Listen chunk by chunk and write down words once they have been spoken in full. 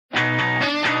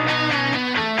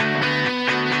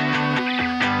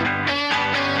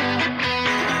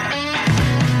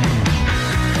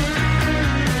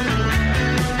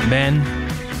Men,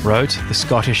 wrote the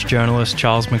Scottish journalist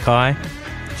Charles Mackay,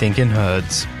 think in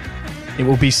herds. It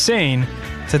will be seen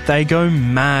that they go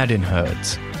mad in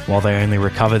herds, while they only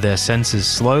recover their senses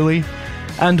slowly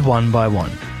and one by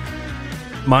one.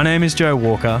 My name is Joe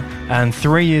Walker, and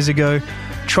 3 years ago,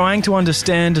 trying to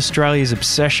understand Australia's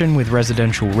obsession with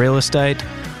residential real estate,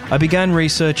 I began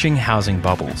researching housing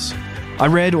bubbles. I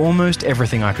read almost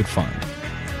everything I could find.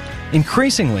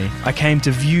 Increasingly, I came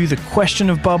to view the question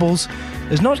of bubbles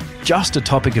as not just a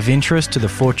topic of interest to the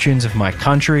fortunes of my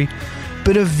country,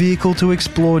 but a vehicle to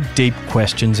explore deep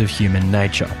questions of human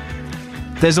nature.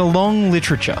 There's a long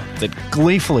literature that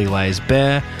gleefully lays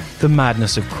bare the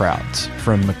madness of crowds,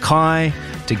 from Mackay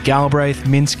to Galbraith,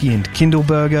 Minsky and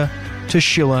Kindleberger to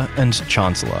Schiller and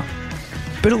Chancellor.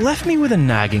 But it left me with a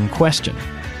nagging question.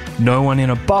 No one in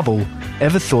a bubble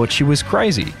ever thought she was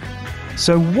crazy.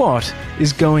 So what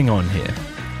is going on here?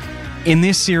 In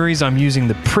this series, I'm using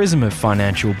the prism of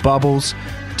financial bubbles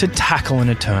to tackle an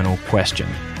eternal question.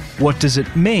 What does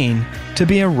it mean to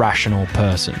be a rational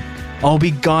person? I'll be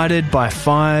guided by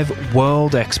 5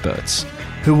 world experts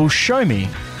who will show me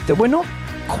that we're not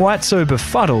quite so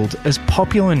befuddled as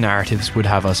popular narratives would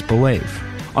have us believe.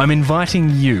 I'm inviting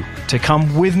you to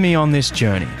come with me on this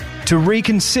journey, to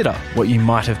reconsider what you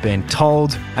might have been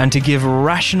told and to give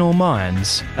rational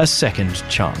minds a second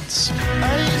chance.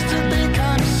 I used to be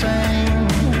kind of sane.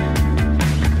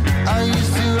 I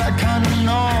used to act kind of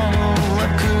normal.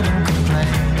 I couldn't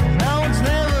complain. Now it's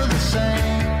never the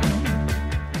same.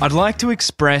 I'd like to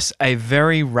express a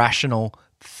very rational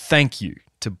thank you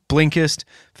to Blinkist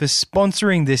for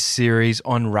sponsoring this series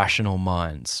on rational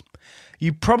minds.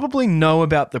 You probably know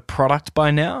about the product by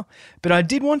now, but I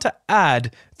did want to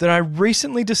add that I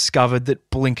recently discovered that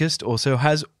Blinkist also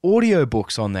has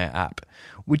audiobooks on their app,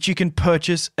 which you can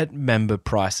purchase at member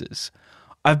prices.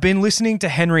 I've been listening to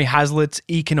Henry Hazlitt's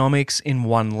Economics in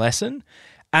One Lesson,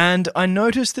 and I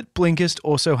noticed that Blinkist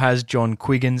also has John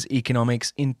Quiggin's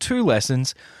Economics in 2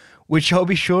 lessons, which I'll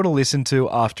be sure to listen to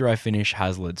after I finish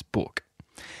Hazlitt's book.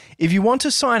 If you want to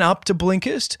sign up to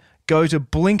Blinkist, go to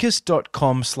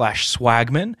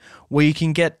blinkist.com/swagman, where you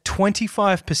can get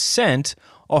 25%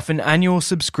 off an annual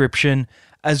subscription,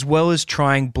 as well as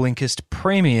trying Blinkist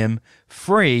Premium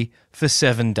free for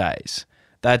 7 days.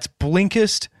 That's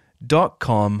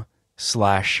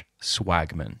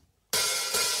blinkist.com/swagman.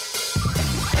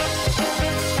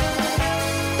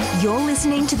 You're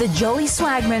listening to the Jolly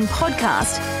Swagman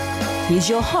podcast. Here's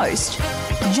your host,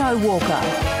 Joe Walker.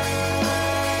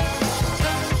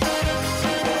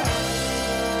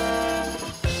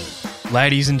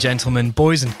 Ladies and gentlemen,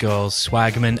 boys and girls,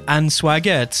 swagmen and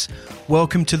swagettes,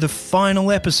 welcome to the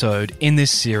final episode in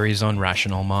this series on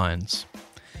rational minds.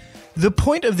 The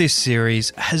point of this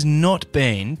series has not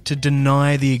been to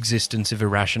deny the existence of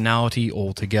irrationality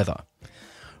altogether.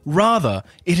 Rather,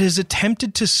 it has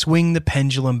attempted to swing the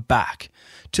pendulum back,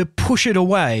 to push it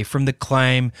away from the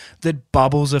claim that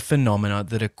bubbles are phenomena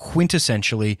that are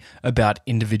quintessentially about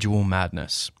individual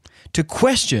madness, to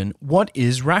question what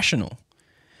is rational.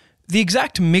 The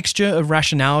exact mixture of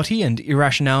rationality and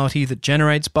irrationality that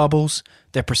generates bubbles,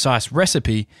 their precise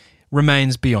recipe,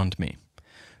 remains beyond me.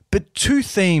 But 2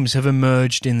 themes have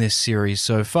emerged in this series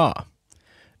so far.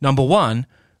 Number 1,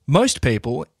 most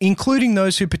people, including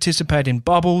those who participate in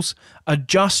bubbles, are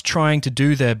just trying to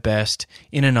do their best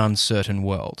in an uncertain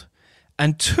world.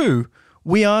 And 2,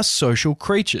 we are social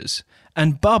creatures,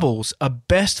 and bubbles are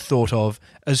best thought of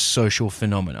as social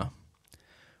phenomena.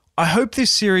 I hope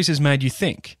this series has made you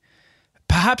think.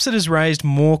 Perhaps it has raised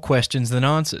more questions than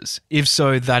answers. If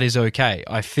so, that is okay.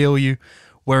 I feel you.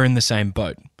 We're in the same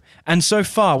boat. And so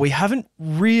far, we haven't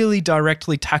really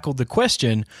directly tackled the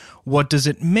question, what does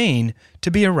it mean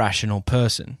to be a rational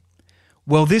person?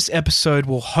 Well, this episode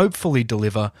will hopefully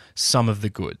deliver some of the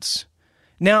goods.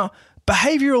 Now,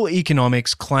 behavioural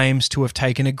economics claims to have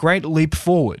taken a great leap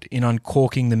forward in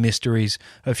uncorking the mysteries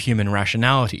of human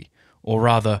rationality, or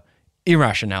rather,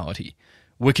 irrationality.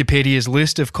 Wikipedia's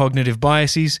list of cognitive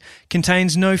biases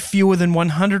contains no fewer than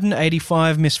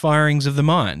 185 misfirings of the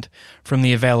mind, from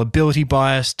the availability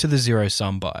bias to the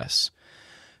zero-sum bias.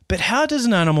 But how does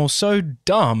an animal so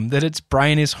dumb that its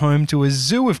brain is home to a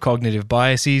zoo of cognitive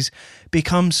biases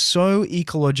become so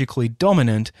ecologically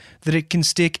dominant that it can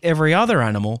stick every other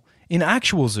animal in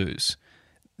actual zoos?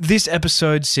 This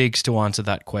episode seeks to answer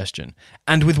that question,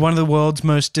 and with one of the world's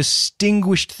most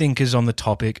distinguished thinkers on the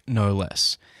topic, no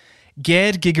less.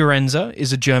 Gerd Gigerenzer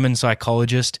is a German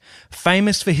psychologist,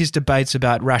 famous for his debates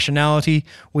about rationality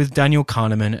with Daniel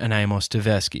Kahneman and Amos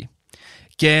Tversky.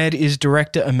 Gerd is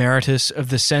Director Emeritus of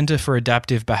the Center for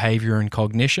Adaptive Behavior and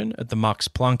Cognition at the Max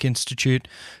Planck Institute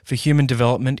for Human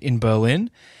Development in Berlin,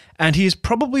 and he is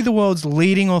probably the world's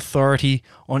leading authority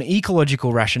on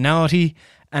ecological rationality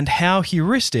and how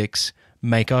heuristics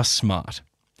make us smart.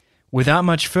 Without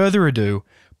much further ado,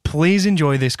 please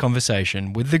enjoy this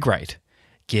conversation with the great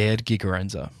Gerd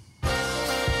Gigerenzer.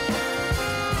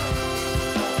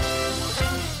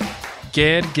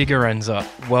 Gerd Gigerenzer,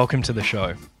 welcome to the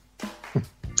show.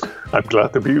 I'm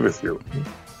glad to be with you.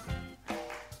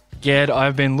 Gerd,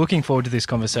 I've been looking forward to this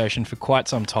conversation for quite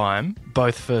some time,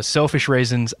 both for selfish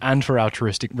reasons and for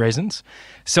altruistic reasons.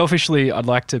 Selfishly, I'd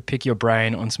like to pick your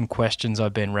brain on some questions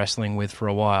I've been wrestling with for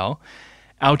a while.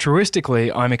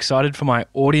 Altruistically, I'm excited for my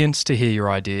audience to hear your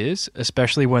ideas,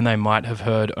 especially when they might have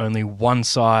heard only one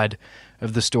side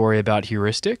of the story about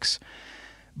heuristics.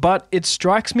 But it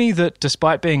strikes me that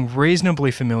despite being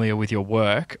reasonably familiar with your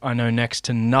work, I know next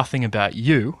to nothing about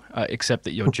you, except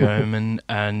that you're German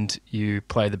and you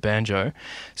play the banjo.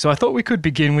 So I thought we could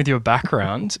begin with your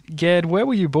background. Gerd, where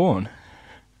were you born?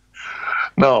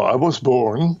 No, I was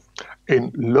born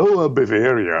in Lower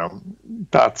Bavaria,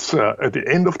 that's at the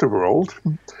end of the world,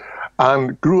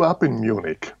 and grew up in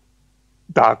Munich.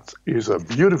 That is a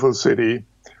beautiful city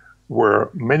where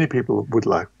many people would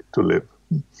like to live.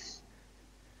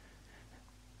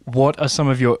 What are some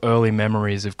of your early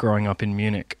memories of growing up in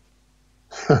Munich?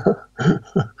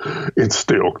 It's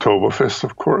the Oktoberfest,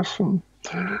 of course.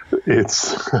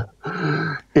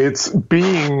 It's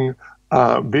being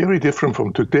very different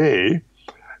from today,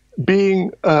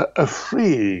 being a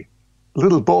free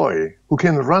little boy who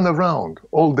can run around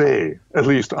all day, at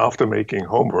least after making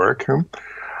homework,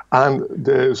 and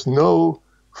there's no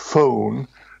phone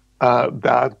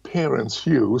that parents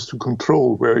use to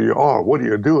control where you are, what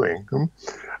you're doing.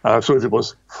 So it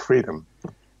was freedom.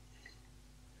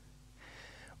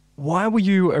 Why were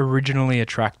you originally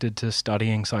attracted to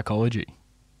studying psychology?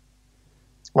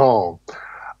 Oh,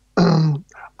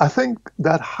 I think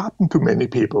that happened to many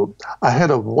people. I had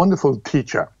a wonderful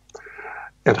teacher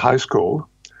at high school,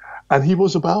 and he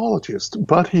was a biologist,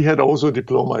 but he had also a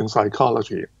diploma in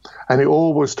psychology. And he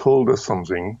always told us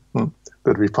something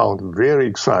that we found very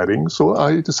exciting. So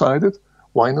I decided,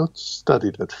 why not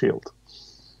study that field?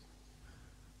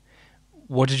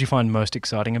 What did you find most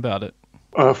exciting about it?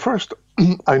 First,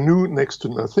 I knew next to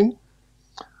nothing.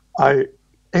 I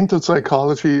entered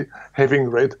psychology having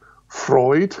read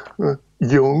Freud,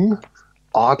 Jung,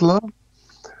 Adler,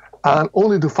 and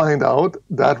only to find out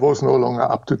that was no longer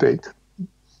up to date.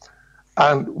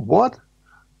 And what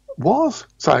was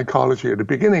psychology at the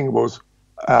beginning was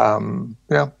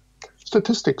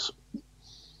statistics,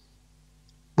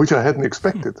 which I hadn't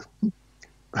expected.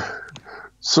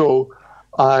 So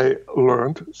I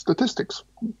learned statistics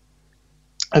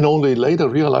and only later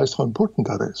realized how important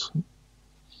that is.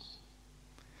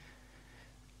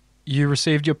 You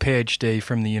received your PhD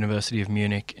from the University of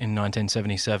Munich in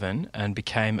 1977 and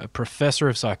became a professor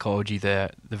of psychology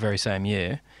there the very same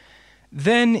year.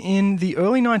 Then in the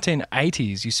early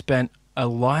 1980s, you spent a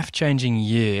life-changing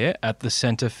year at the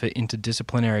Center for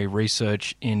Interdisciplinary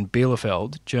Research in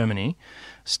Bielefeld, Germany,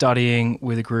 studying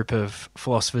with a group of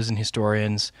philosophers and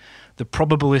historians the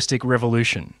probabilistic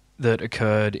revolution that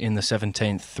occurred in the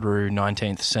 17th through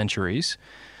 19th centuries.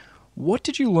 What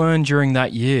did you learn during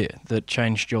that year that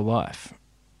changed your life?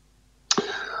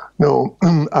 No,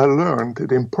 I learned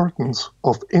the importance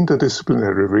of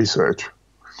interdisciplinary research.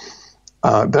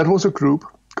 That was a group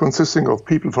consisting of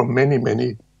people from many,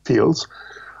 many fields.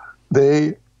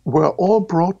 They were all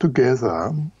brought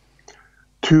together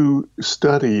to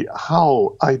study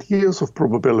how ideas of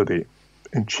probability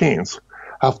and chance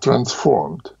have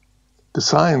transformed the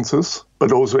sciences,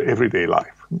 but also everyday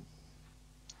life.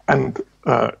 And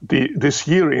this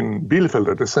year in Bielefeld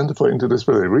at the Center for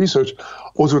Interdisciplinary Research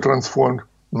also transformed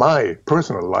my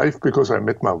personal life because I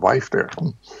met my wife there.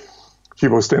 She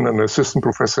was then an assistant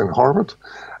professor in Harvard.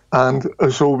 And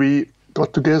so we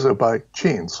got together by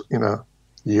chance in a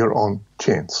year on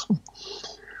chance.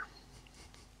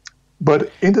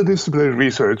 But interdisciplinary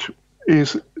research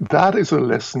is a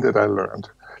lesson that I learned.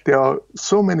 There are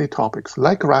so many topics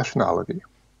like rationality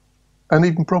and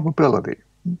even probability,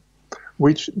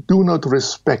 which do not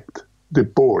respect the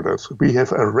borders we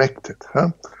have erected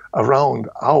around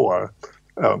our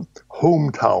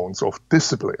hometowns of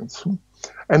disciplines.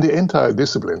 And the entire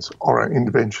disciplines are an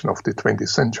invention of the 20th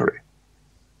century.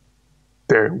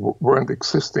 They weren't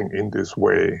existing in this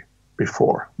way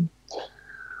before.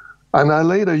 And I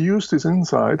later used this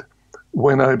insight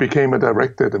when I became a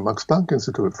director at the Max Planck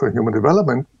Institute for Human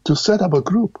Development to set up a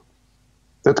group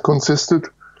that consisted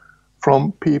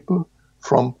from people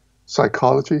from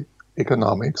psychology,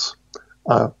 economics,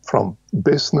 from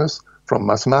business, from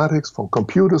mathematics, from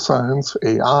computer science,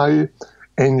 AI,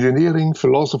 engineering,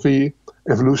 philosophy,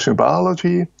 evolutionary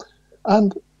biology,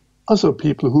 and other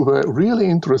people who were really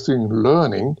interested in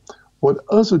learning what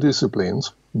other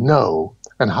disciplines know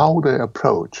and how they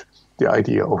approach the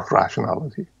idea of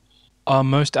rationality. Are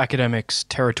most academics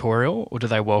territorial, or do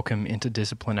they welcome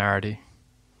interdisciplinarity?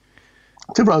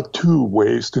 There are two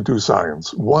ways to do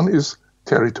science. One is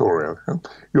territorial.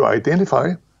 You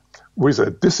identify with a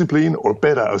discipline, or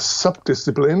better, a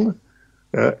subdiscipline,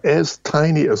 as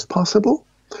tiny as possible,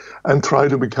 and try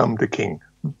to become the king.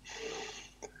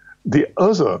 The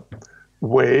other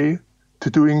way to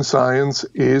doing science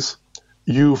is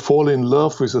you fall in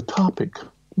love with a topic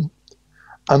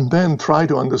and then try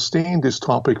to understand this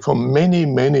topic from many,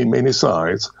 many, many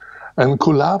sides and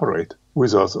collaborate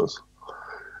with others.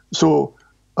 So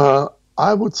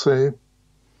I would say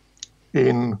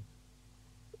in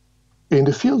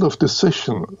the field of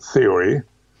decision theory,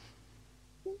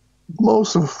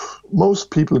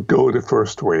 most people go the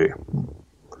first way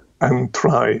and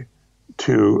try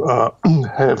to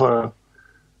have a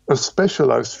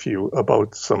specialized view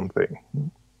about something.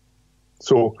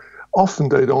 So often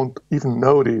they don't even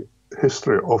know the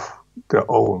history of their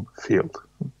own field.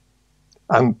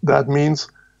 And that means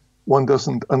one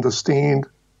doesn't understand,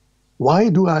 why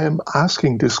do I am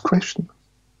asking this question?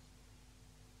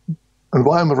 And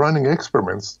why am I running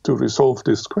experiments to resolve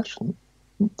this question?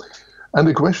 And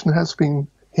the question has been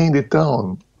handed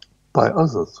down by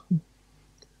others.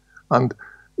 And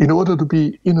in order to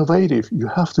be innovative, you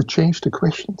have to change the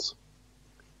questions.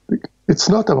 It's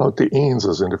not about the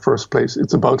answers in the first place.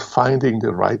 It's about finding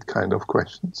the right kind of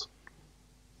questions.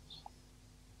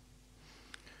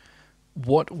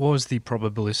 What was the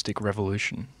probabilistic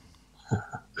revolution?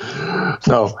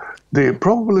 Now, the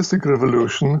probabilistic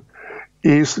revolution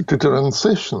is the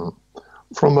transition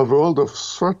from a world of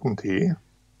certainty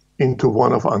into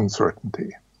one of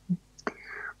uncertainty.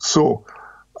 So,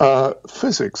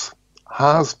 physics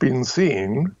has been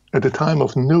seen at the time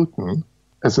of Newton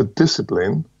as a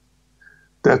discipline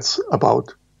that's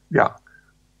about,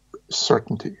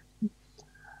 certainty.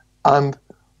 And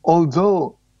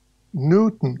although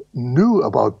Newton knew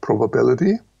about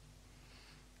probability,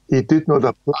 he did not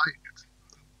apply it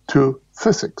to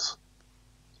physics.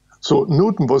 So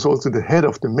Newton was also the head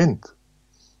of the mint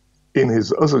in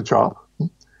his other job,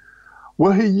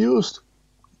 where he used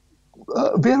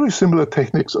very similar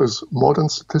techniques as modern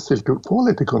statistical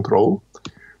quality control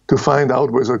to find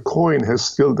out whether a coin has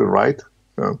still the right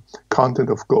content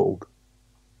of gold.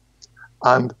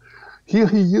 And here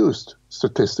he used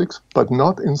statistics, but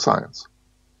not in science.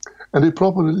 And the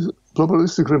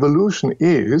probabilistic revolution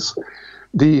is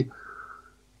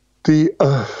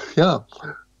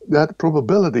that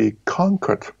probability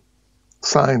conquered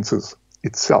sciences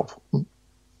itself,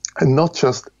 and not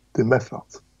just the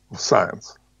methods of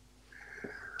science.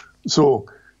 So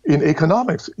in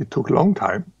economics, it took a long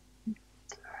time.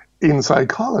 In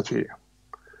psychology,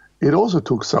 it also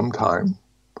took some time.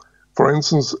 For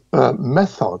instance,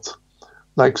 methods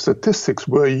like statistics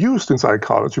were used in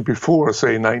psychology before,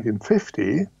 say,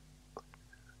 1950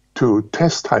 to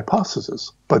test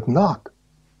hypotheses, but not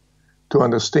to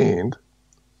understand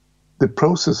the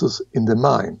processes in the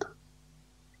mind.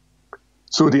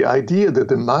 So the idea that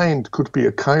the mind could be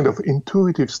a kind of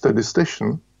intuitive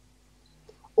statistician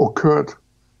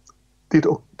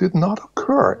did not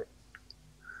occur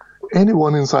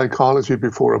anyone in psychology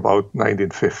before about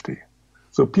 1950.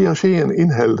 So Piaget and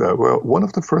Inhelder were one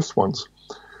of the first ones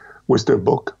with their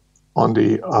book on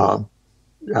the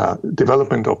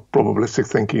development of probabilistic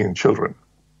thinking in children,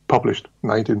 published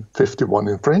 1951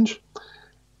 in French.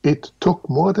 It took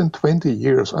more than 20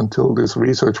 years until this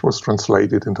research was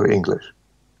translated into English.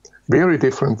 Very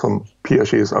different from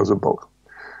Piaget's other book.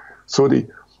 So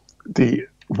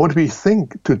what we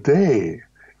think today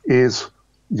is,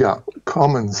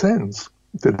 common sense,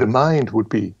 that the mind would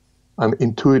be an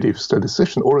intuitive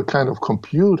statistician or a kind of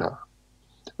computer,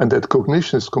 and that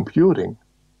cognition is computing,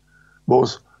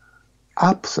 was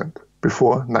absent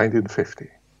before 1950.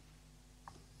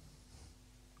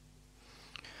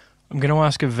 I'm going to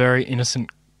ask a very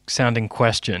innocent-sounding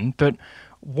question, but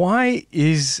why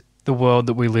is the world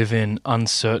that we live in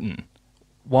uncertain?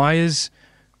 Why is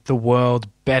the world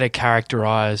better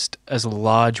characterized as a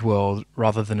large world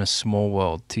rather than a small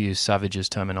world, to use Savage's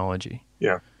terminology?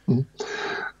 Yeah. Mm-hmm.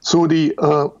 So the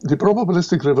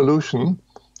probabilistic revolution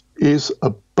is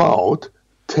about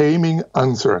taming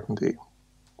uncertainty.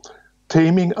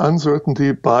 Taming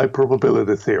uncertainty by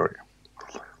probability theory.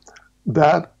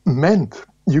 That meant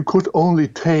you could only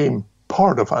tame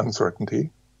part of uncertainty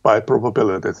by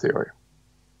probability theory,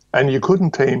 and you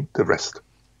couldn't tame the rest.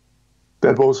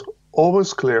 That was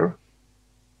always clear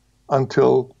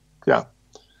until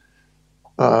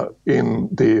in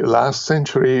the last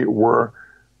century were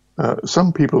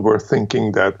some people were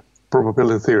thinking that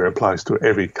probability theory applies to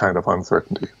every kind of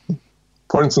uncertainty.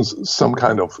 For instance, some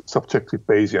kind of subjective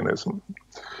Bayesianism.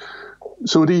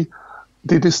 So the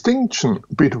distinction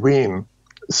between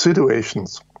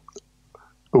situations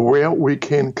where we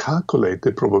can calculate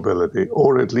the probability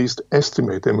or at least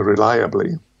estimate them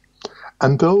reliably,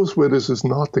 and those where this is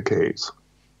not the case,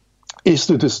 is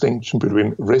the distinction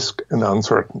between risk and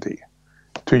uncertainty,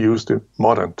 to use the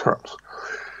modern terms.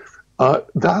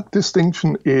 That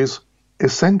distinction is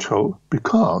essential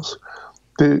because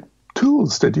the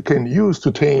tools that you can use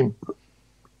to tame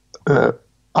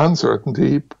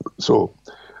uncertainty, so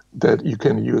that you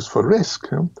can use for risk,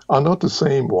 are not the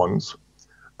same ones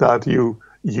that you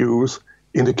use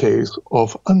in the case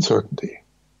of uncertainty.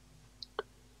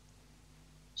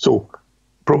 So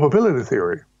probability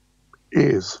theory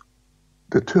is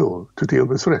the tool to deal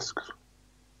with risks,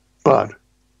 but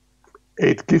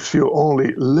it gives you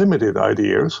only limited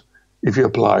ideas if you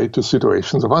apply it to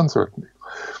situations of uncertainty.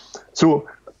 So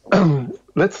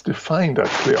let's define that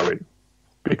clearly,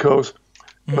 because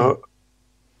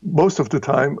most of the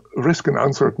time risk and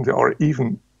uncertainty are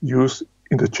even used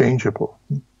interchangeable.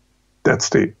 That's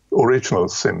the original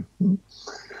sin.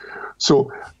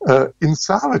 So in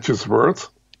Savage's words,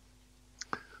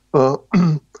 a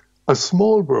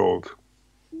small world,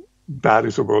 that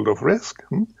is a world of risk,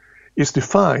 is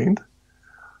defined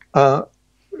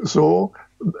so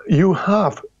you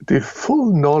have the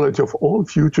full knowledge of all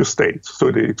future states,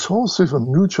 so the exhaustive and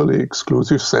mutually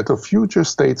exclusive set of future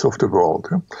states of the world,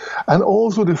 and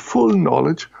also the full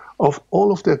knowledge of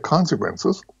all of their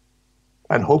consequences,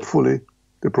 and hopefully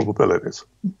the probabilities.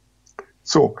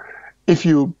 So if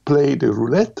you play the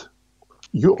roulette,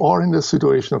 you are in a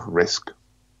situation of risk.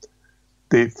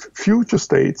 The future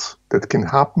states that can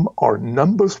happen are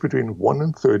numbers between 1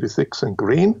 and 36 in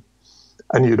green,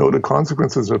 and you know the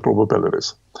consequences and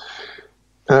probabilities.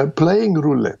 Playing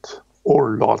roulette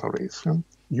or lotteries,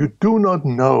 you do not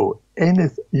know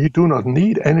anything. You do not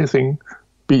need anything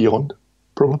beyond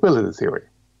probability theory.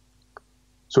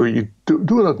 So you do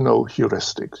not know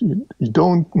heuristics. You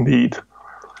don't need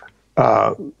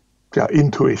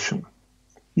intuition.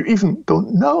 You even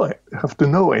don't have to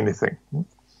know anything.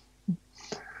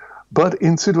 But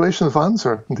in situations of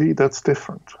uncertainty, that's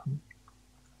different.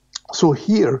 So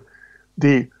here,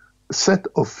 the set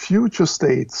of future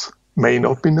states may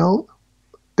not be known,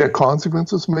 their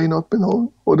consequences may not be known,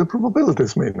 or the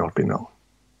probabilities may not be known.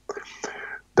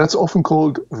 That's often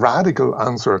called radical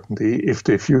uncertainty if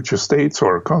the future states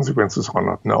or consequences are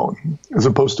not known, as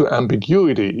opposed to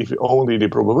ambiguity if only the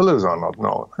probabilities are not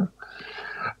known.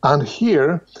 And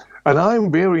here, and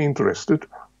I'm very interested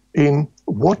in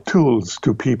what tools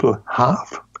do people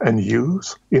have and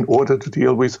use in order to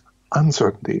deal with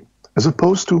uncertainty, as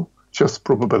opposed to just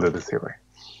probability theory.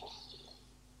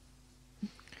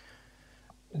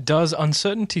 Does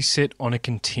uncertainty sit on a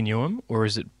continuum or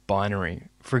is it binary?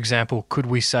 For example, could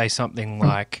we say something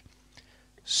like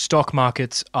stock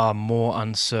markets are more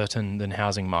uncertain than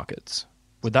housing markets?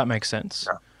 Would that make sense?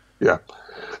 Yeah,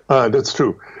 that's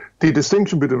true. The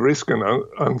distinction between risk and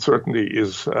uncertainty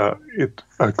is a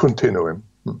continuum.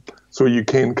 So you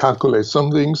can calculate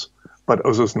some things, but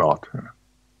others not.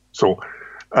 So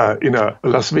in a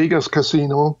Las Vegas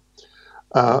casino,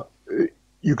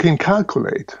 you can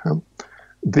calculate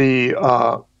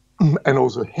and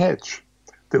also hedge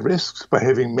the risks by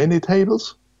having many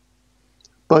tables,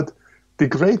 but the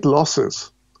great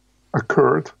losses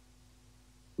occurred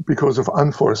because of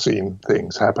unforeseen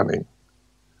things happening.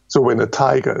 So when a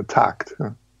tiger attacked,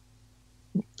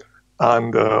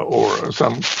 and or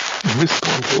some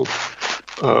miscontrolled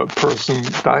person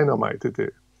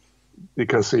dynamited the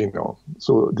casino.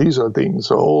 So these are things,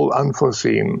 all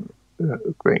unforeseen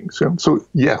things. So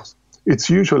yes, it's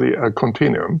usually a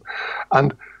continuum.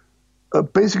 And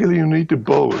basically you need to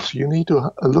both. You need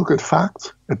to look at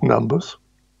facts, at numbers,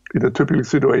 in a typical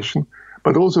situation,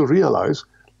 but also realize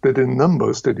that the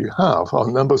numbers that you have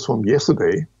are numbers from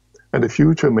yesterday, and the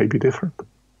future may be different.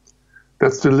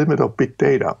 That's the limit of big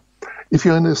data. If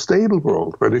you're in a stable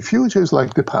world where the future is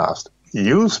like the past,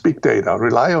 use big data,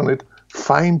 rely on it,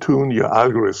 fine-tune your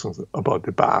algorithms about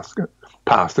the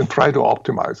past and try to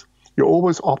optimize. You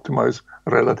always optimize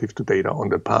relative to data on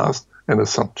the past and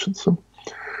assumptions.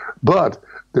 But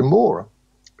the more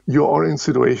you are in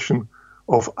situation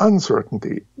of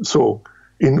uncertainty, so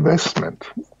investment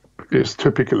is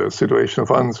typically a situation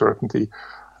of uncertainty,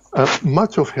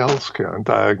 much of healthcare and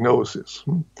diagnosis,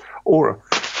 or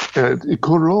the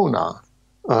corona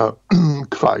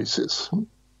crisis,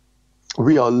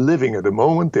 we are living at the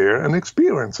moment there and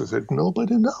experiences it.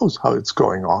 Nobody knows how it's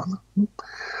going on.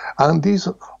 And these,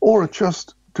 or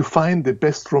just to find the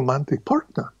best romantic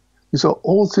partner. These are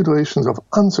all situations of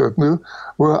uncertainty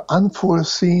where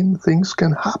unforeseen things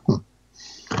can happen.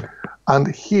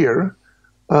 And here,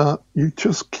 you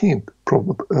just can't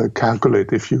calculate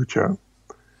the future.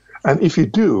 And if you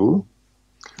do,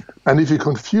 and if you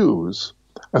confuse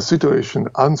a situation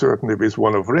uncertainty with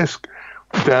one of risk,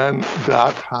 then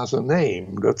that has a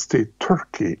name. That's the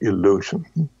turkey illusion.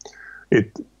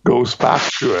 It goes back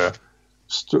to a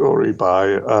story by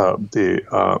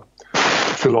the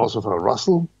philosopher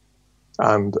Russell,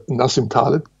 and Nassim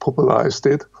Taleb popularized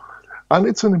it, and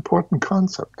it's an important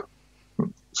concept.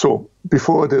 So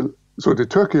the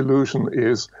turkey illusion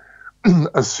is,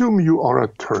 assume you are a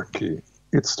turkey.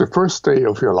 It's the first day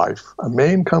of your life. A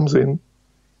man comes in,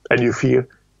 and you fear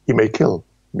he may kill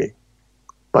me,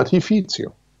 but he feeds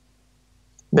you.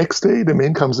 Next day, the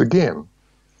man comes again.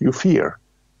 You fear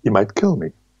he might kill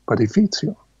me, but he feeds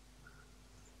you.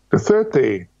 The third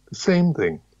day, the same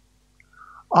thing.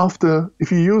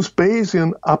 If you use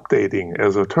Bayesian updating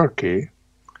as a turkey,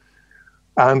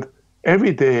 and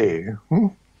every day,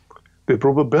 the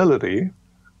probability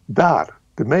that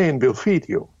the man will feed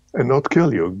you and not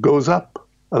kill you goes up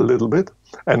a little bit,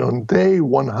 and on day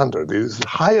 100 it is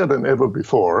higher than ever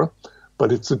before,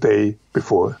 but it's the day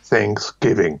before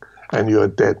Thanksgiving, and you're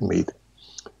dead meat.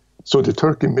 So the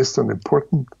turkey missed an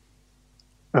important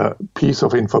piece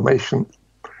of information.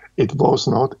 It was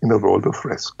not in a world of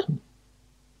risk.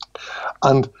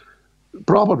 And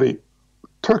probably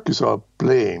turkeys are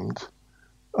blamed,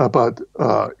 but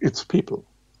it's people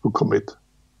who commit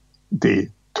the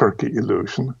turkey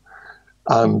illusion.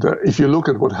 And if you look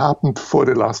at what happened for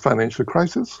the last financial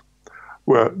crisis,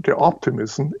 where the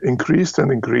optimism increased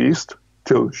and increased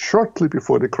till shortly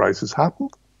before the crisis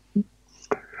happened.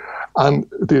 And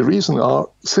the reason are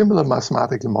similar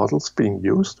mathematical models being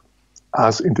used,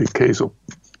 as in the case of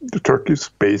the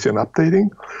turkeys, Bayesian updating,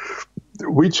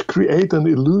 which create an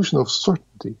illusion of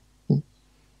certainty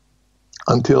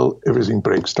until everything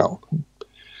breaks down.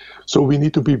 So we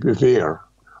need to be aware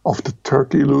of the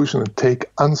turkey illusion and take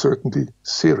uncertainty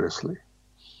seriously.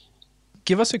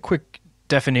 Give us a quick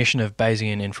definition of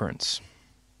Bayesian inference.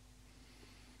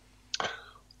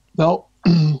 Now,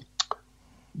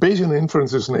 Bayesian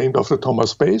inference is named after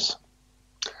Thomas Bayes,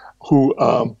 who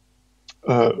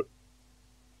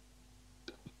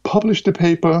published the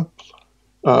paper.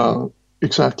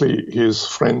 Exactly, his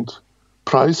friend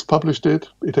Price published it.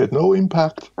 It had no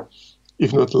impact,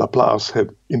 if not Laplace had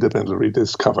independently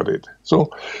discovered it. So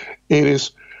it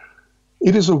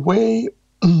is a way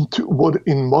to, what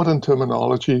in modern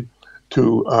terminology,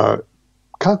 to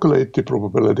calculate the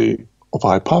probability of a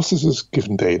hypothesis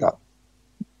given data.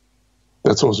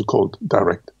 That's also called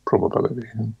direct probability.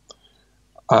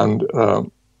 And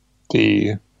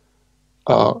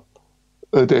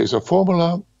there's a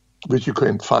formula which you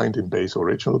can find in Bayes'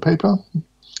 original paper,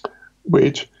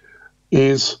 which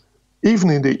is,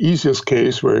 even in the easiest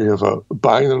case where you have a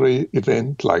binary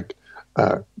event like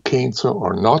cancer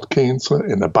or not cancer,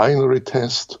 in a binary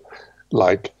test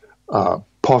like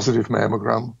positive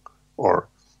mammogram or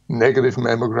negative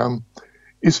mammogram,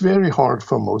 is very hard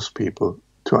for most people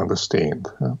to understand.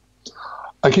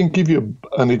 I can give you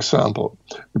an example.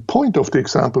 The point of the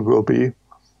example will be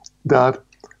that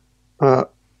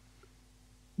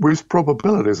with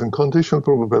probabilities and conditional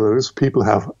probabilities, people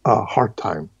have a hard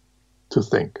time to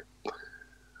think.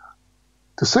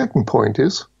 The second point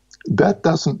is, that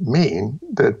doesn't mean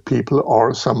that people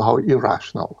are somehow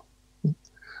irrational.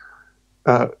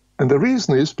 And the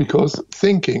reason is because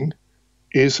thinking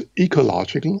is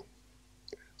ecological,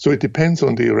 so it depends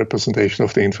on the representation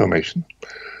of the information.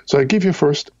 So I give you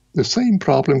first the same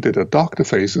problem that a doctor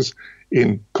faces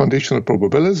in conditional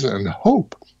probabilities and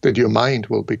hope that your mind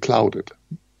will be clouded.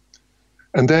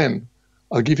 And then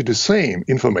I'll give you the same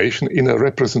information in a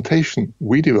representation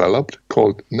we developed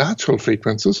called natural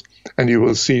frequencies, and you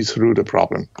will see through the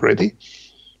problem. Ready?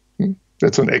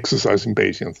 That's an exercise in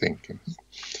Bayesian thinking.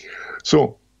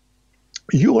 So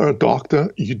you are a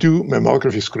doctor, you do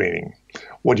mammography screening.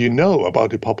 What you know about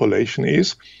the population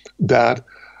is that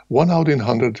 1 out in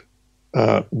 100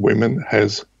 women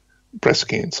has breast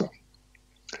cancer.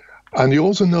 And you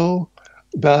also know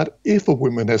that if a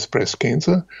woman has breast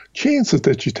cancer, chances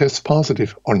that she tests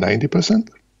positive are 90%.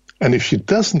 And if she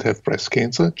doesn't have breast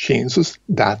cancer, chances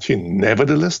that she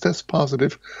nevertheless tests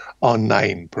positive are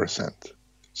 9%.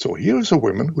 So here's a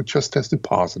woman who just tested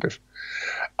positive.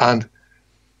 And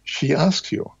she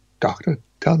asks you, doctor,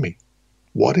 tell me,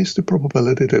 what is the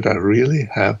probability that I really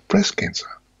have breast cancer?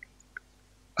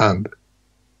 And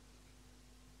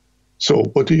So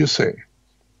what do you say?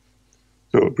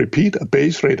 So repeat, a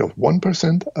base rate of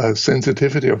 1%, a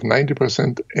sensitivity of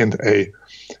 90%, and a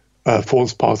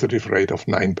false positive rate of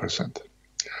 9%.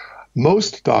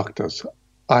 Most doctors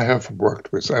I have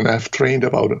worked with, and I've trained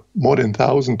about more than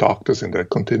 1,000 doctors in their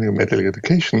continuing medical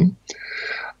education,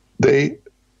 they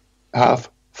have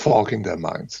fog in their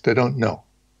minds. They don't know.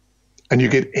 And you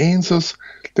get answers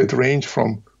that range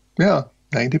from,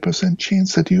 90%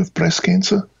 chance that you have breast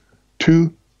cancer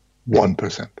to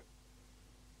 1%.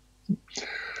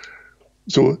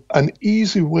 So an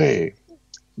easy way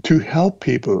to help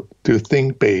people to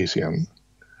think Bayesian,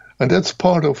 and that's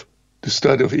part of the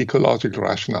study of ecological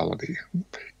rationality,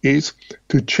 is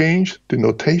to change the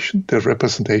notation, the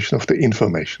representation of the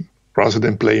information, rather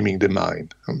than blaming the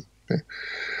mind. Okay?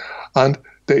 And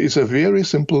there is a very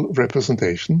simple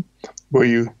representation where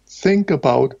you think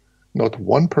about not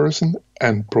one person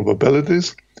and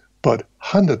probabilities, but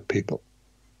 100 people.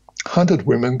 100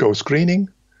 women go screening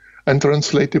and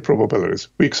translate the probabilities.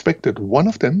 We expect that one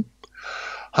of them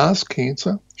has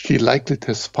cancer, she likely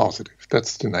tests positive.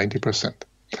 That's the 90%.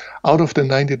 Out of the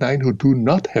 99 who do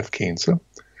not have cancer,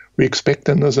 we expect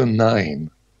another 9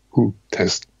 who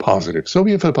test positive. So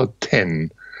we have about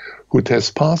 10 who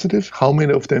test positive. How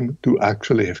many of them do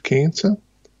actually have cancer?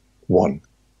 1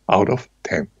 out of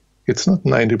 10. It's not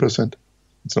 90%.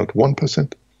 It's not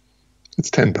 1%.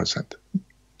 It's 10%.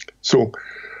 So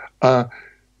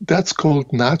that's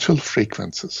called natural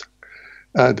frequencies.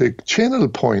 The general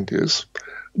point is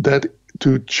that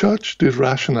to judge the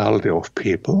rationality of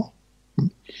people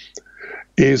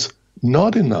is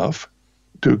not enough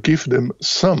to give them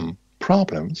some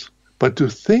problems, but to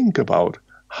think about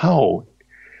how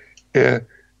the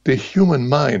human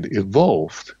mind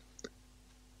evolved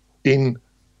in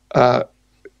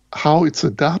how it's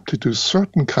adapted to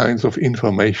certain kinds of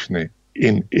information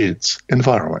in its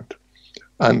environment.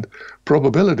 And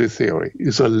probability theory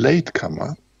is a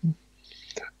latecomer.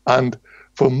 And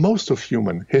for most of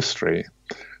human history,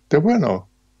 there were no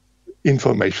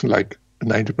information like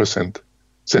 90%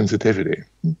 sensitivity,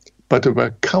 but there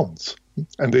were counts,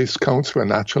 and these counts were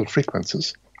natural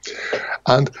frequencies.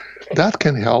 And that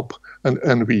can help,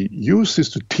 and we use this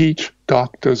to teach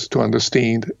doctors to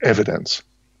understand evidence.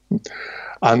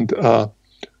 And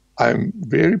I'm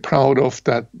very proud of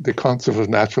that the concept of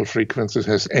natural frequencies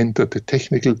has entered the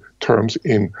technical terms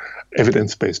in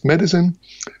evidence-based medicine,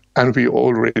 and we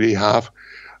already have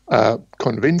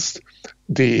convinced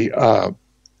the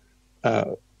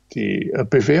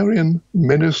Bavarian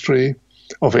Ministry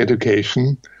of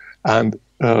Education, and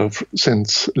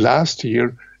since last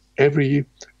year, every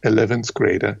 11th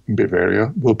grader in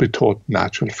Bavaria will be taught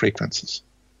natural frequencies.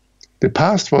 The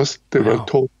past was they were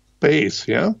taught base,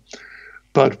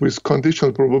 but with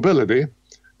conditional probability,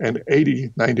 and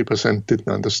 90%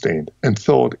 didn't understand and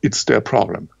thought it's their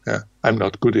problem. I'm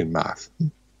not good in math.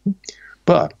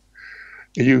 But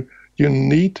you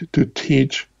need to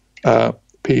teach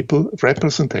people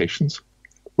representations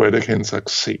where they can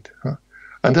succeed.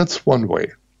 And that's one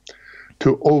way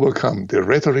to overcome the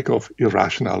rhetoric of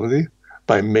irrationality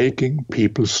by making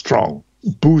people strong,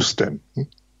 boost them.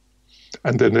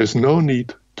 And then there's no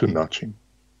need to nudging.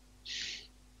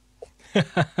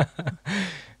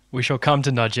 We shall come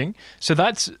to nudging. So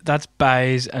that's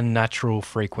Bayes and natural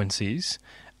frequencies.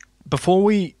 Before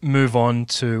we move on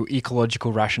to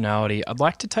ecological rationality, I'd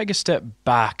like to take a step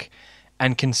back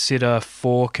and consider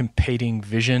 4 competing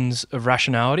visions of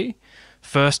rationality.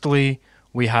 Firstly,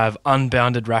 we have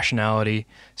unbounded rationality.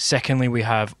 Secondly, we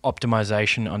have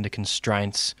optimization under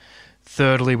constraints.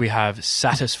 Thirdly, we have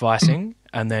satisficing.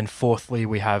 And then fourthly,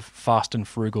 we have fast and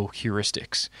frugal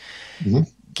heuristics. Mm-hmm.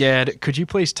 Gerd, could you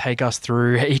please take us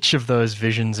through each of those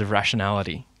visions of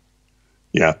rationality?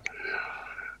 Yeah.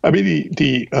 I mean,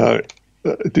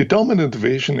 the dominant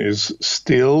vision is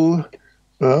still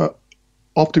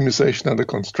optimization under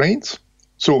constraints.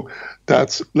 So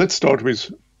let's start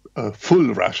with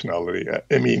full rationality.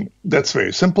 I mean, that's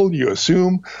very simple. You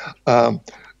assume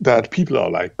that people are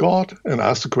like God and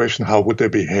ask the question, how would they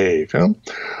behave?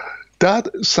 That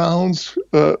sounds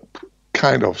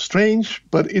kind of strange,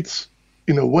 but it's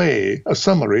in a way a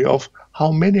summary of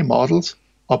how many models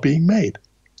are being made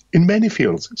in many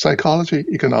fields, psychology,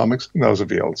 economics, and other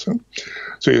fields.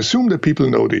 So you assume that people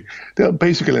know they're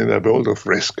basically in a world of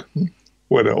risk,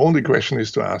 where the only question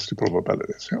is to ask the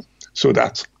probabilities. So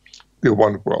that's the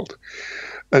one world.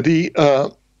 That's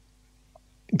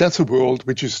a world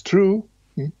which is true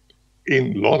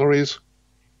in lotteries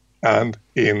and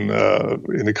in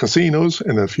the casinos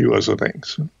and a few other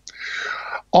things.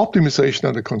 Optimization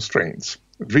under constraints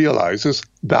realizes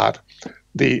that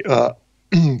there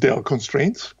are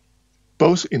constraints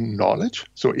both in knowledge,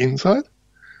 so inside,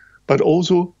 but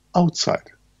also outside,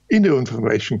 in the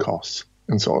information costs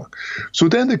and so on. So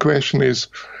then the question is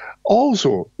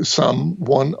also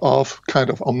one of kind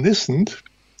of omniscient.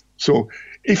 So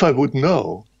if I would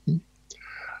know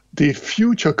the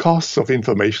future costs of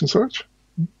information search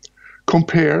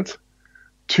compared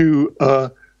to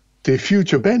the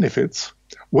future benefits,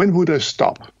 when would I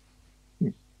stop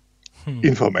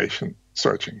information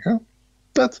searching? Yeah?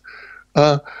 That's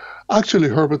actually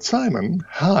Herbert Simon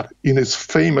had in his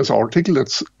famous article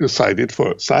that's cited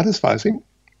for satisficing,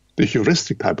 the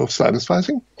heuristic type of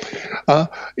satisficing,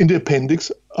 in the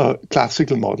appendix,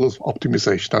 classical models of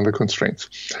optimization under constraints.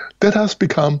 That has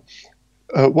become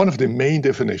one of the main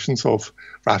definitions of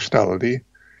rationality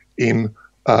in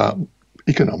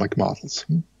economic models.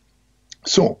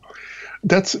 So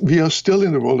we are still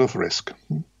in the world of risk.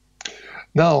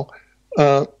 Now,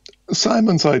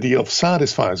 Simon's idea of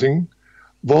satisficing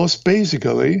was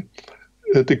basically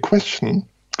the question,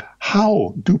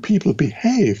 how do people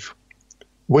behave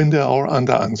when they are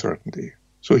under uncertainty?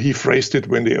 So he phrased it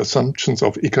when the assumptions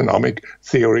of economic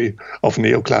theory, of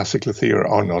neoclassical theory,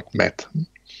 are not met.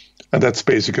 And that's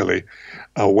basically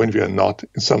when we are not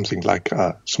in something like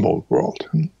a small world.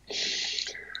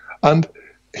 And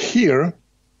here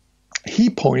he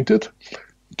pointed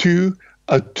to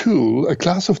a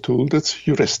class of tool that's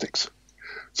heuristics.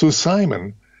 So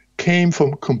Simon came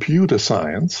from computer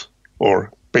science,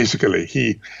 or basically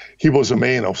he was a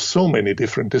man of so many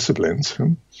different disciplines.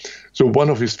 So one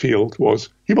of his fields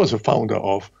he was a founder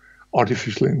of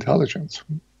artificial intelligence,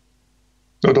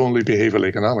 not only behavioral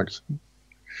economics.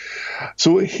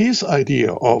 So his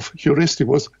idea of heuristic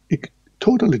was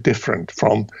totally different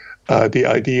from the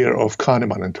idea of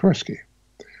Kahneman and Tversky.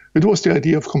 It was the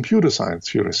idea of computer science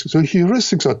heuristics. So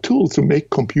heuristics are tools to make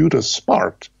computers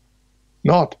smart,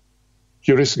 not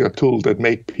heuristics are tools that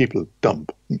make people dumb.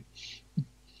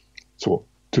 So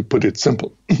to put it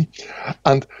simple.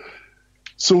 And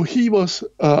so he was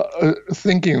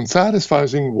thinking, and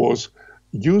satisficing was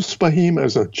used by him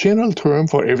as a general term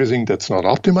for everything that's not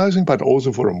optimizing, but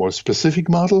also for a more specific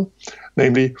model.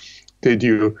 Namely,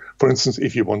 for instance,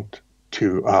 if you want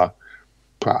to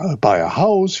buy a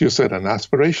house, you set an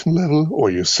aspiration level, or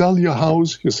you sell your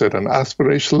house, you set an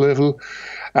aspiration level.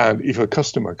 And if a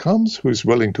customer comes who is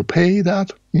willing to pay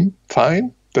that,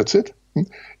 fine, that's it.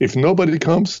 If nobody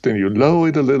comes, then you lower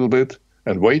it a little bit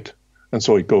and wait, and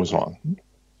so it goes on.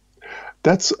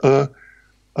 That's a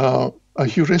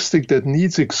heuristic that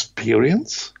needs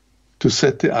experience to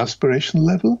set the aspiration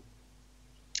level,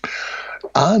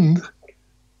 and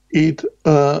it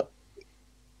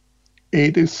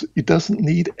doesn't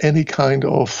need any kind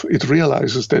of. It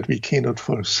realizes that we cannot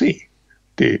foresee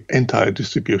the entire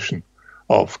distribution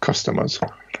of customers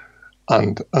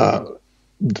and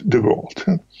the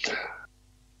world.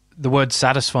 The word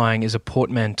satisfying is a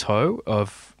portmanteau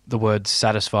of the words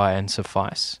satisfy and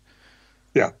suffice.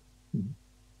 Yeah.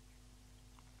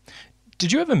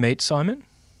 Did you ever meet Simon?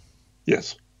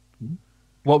 Yes.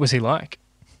 What was he like?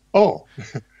 Oh,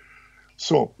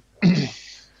 so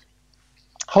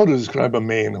how to describe a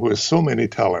man who has so many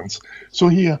talents? So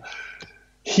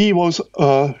he was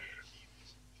a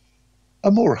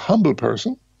more humble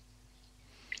person.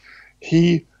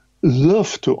 He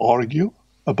loved to argue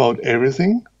about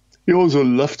everything. He also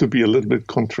loved to be a little bit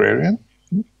contrarian.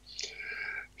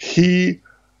 He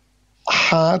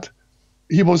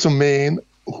was a man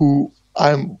who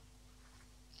I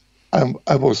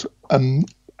was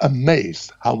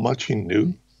amazed how much he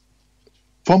knew,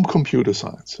 from computer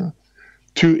science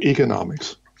to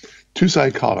economics, to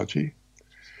psychology,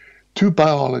 to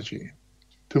biology,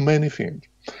 to many things.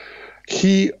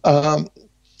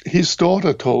 His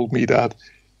daughter told me that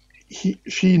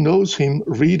she knows him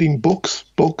reading books.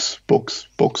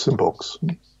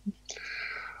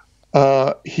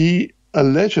 He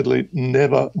allegedly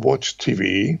never watched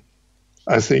TV.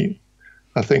 I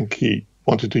think he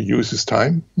wanted to use his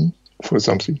time for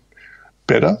something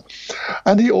better.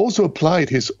 And he also applied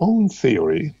his own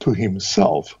theory to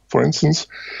himself. For instance,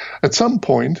 at some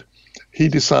point, he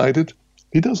decided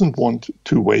he doesn't want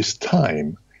to waste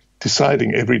time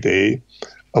deciding every day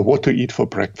what to eat for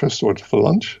breakfast or for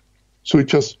lunch. So he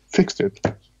just fixed it,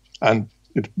 and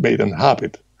it made an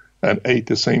habit, and ate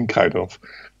the same kind of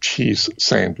cheese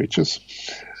sandwiches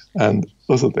and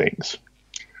other things.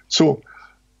 So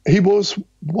he was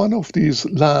one of these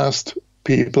last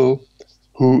people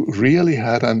who really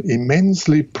had an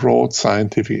immensely broad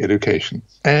scientific education.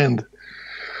 And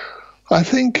I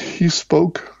think he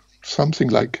spoke something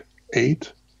like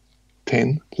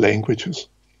 8-10 languages.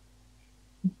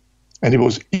 And he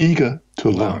was eager to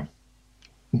learn.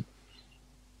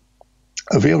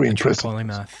 a very the true impressive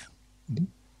polymath.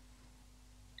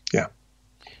 Yeah.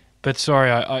 But sorry,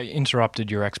 I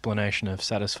interrupted your explanation of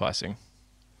satisficing.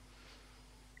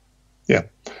 Yeah.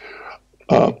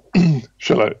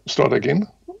 Shall I start again?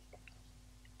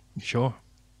 Sure.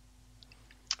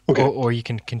 Okay. Or you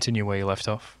can continue where you left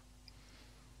off.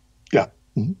 Yeah.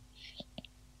 Mhm.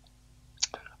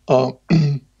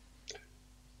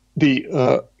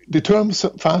 The term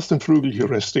fast and frugal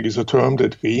heuristic is a term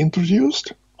that we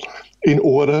introduced in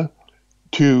order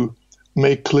to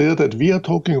make clear that we are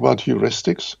talking about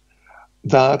heuristics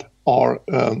that are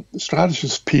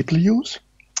strategies people use,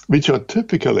 which are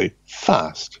typically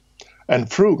fast and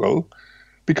frugal,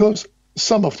 because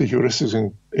some of the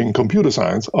heuristics in computer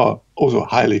science are also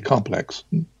highly complex.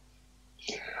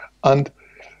 And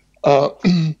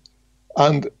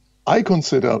I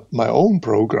consider my own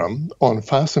program on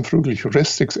fast and frugal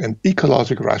heuristics and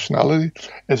ecological rationality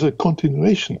as a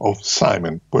continuation of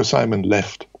Simon, where Simon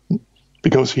left,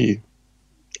 because he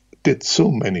did so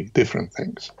many different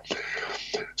things.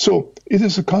 So it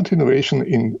is a continuation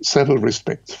in several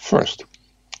respects. First,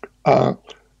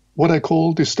 what I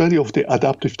call the study of the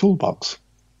adaptive toolbox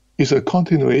is a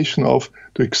continuation of,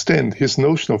 to extend his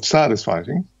notion of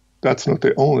satisfying, that's not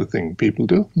the only thing people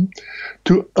do,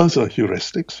 to other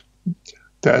heuristics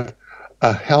that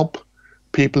help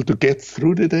people to get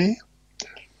through the day,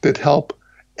 that help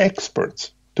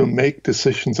experts to make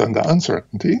decisions under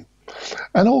uncertainty,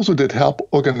 and also that help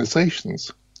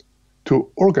organizations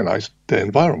to organize the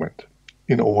environment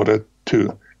in order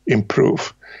to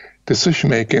improve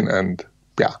decision-making and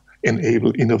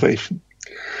enable innovation.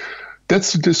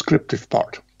 That's the descriptive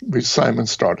part, which Simon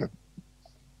started.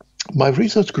 My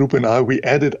research group and I, we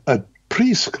added a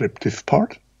prescriptive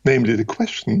part, namely the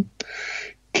question,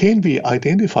 can we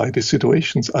identify the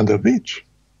situations under which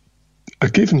a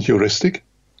given heuristic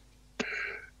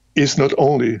is not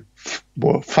only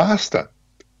more faster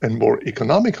and more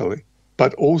economically,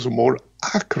 but also more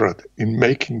accurate in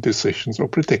making decisions or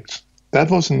predictions. That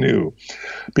was new,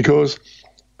 because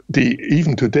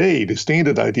even today, the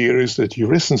standard idea is that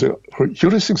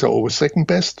heuristics are always second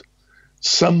best.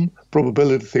 Some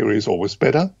probability theory is always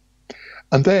better.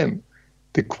 And then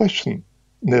the question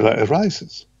never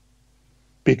arises,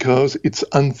 because it's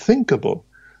unthinkable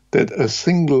that a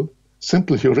simple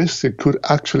heuristic could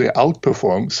actually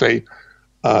outperform, say,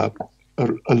 a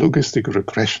logistic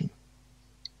regression.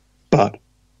 But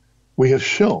we have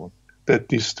shown that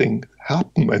these things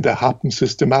happen, and they happen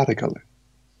systematically.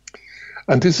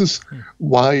 And this is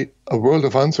why a world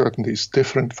of uncertainty is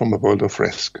different from a world of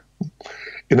risk.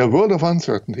 In a world of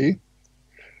uncertainty,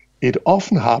 it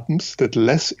often happens that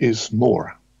less is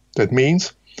more. That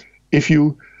means if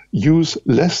you use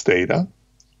less data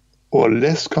or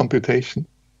less computation,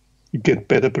 you get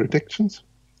better predictions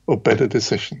or better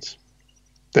decisions.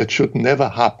 That should never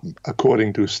happen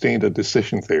according to standard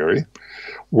decision theory,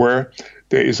 where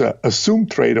there is an assumed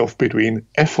trade-off between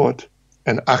effort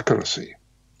and accuracy.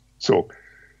 So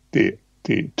the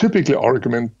typical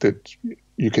argument that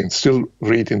you can still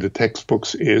read in the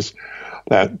textbooks is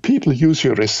that people use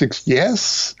heuristics,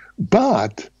 yes,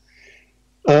 but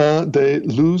they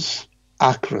lose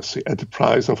accuracy at the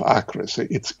price of accuracy.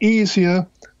 It's easier,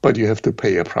 but you have to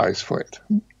pay a price for it.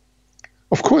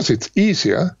 Of course, it's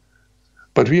easier,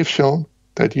 but we have shown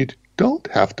that you don't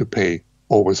have to pay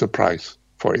always a price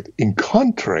for it. In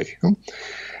contrary,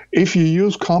 if you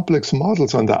use complex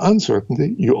models under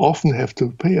uncertainty, you often have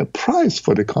to pay a price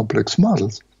for the complex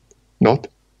models, not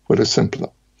for the simpler.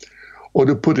 Or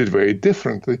to put it very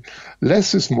differently,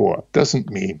 less is more doesn't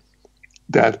mean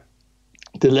that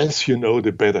the less you know,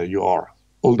 the better you are,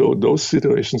 although those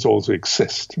situations also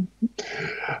exist.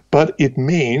 But it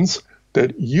means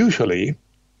that usually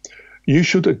you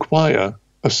should acquire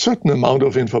a certain amount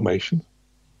of information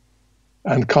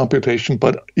and computation,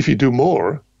 but if you do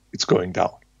more, it's going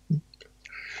down.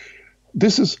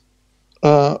 This is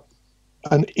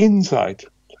an insight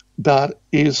that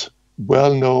is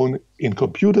well known in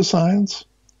computer science,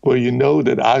 where you know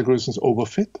that algorithms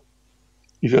overfit.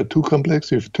 If you're too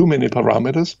complex, you have too many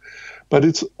parameters, but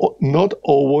it's not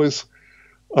always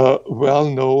well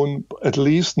known, at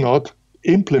least not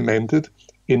implemented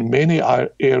in many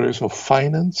areas of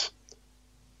finance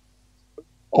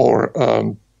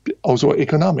or also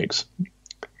economics,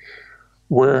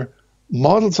 where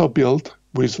models are built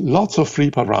with lots of free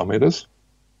parameters,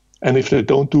 and if they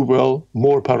don't do well,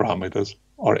 more parameters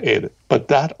are added. But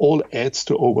that all adds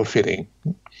to overfitting.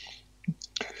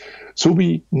 So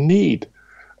we need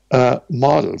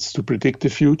models to predict the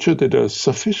future that are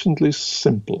sufficiently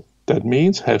simple. That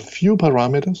means have few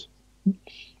parameters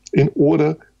in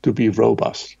order to be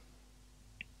robust.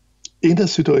 In a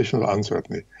situation of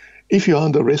uncertainty, If you're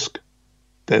under risk,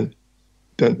 then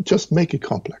just make it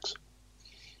complex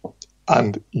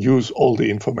and use all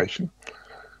the information.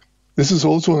 This is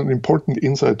also an important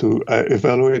insight to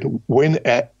evaluate when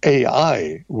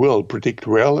AI will predict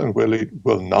well and when it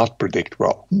will not predict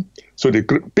well. So the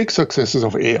big successes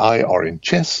of AI are in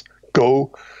chess,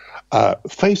 Go,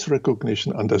 face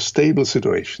recognition under stable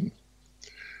situation.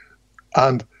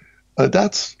 And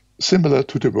that's similar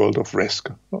to the world of Risk,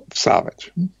 of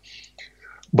Savage.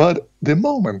 But the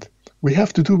moment we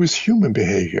have to do with human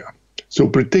behavior, so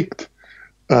predict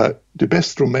the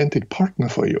best romantic partner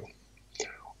for you,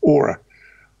 or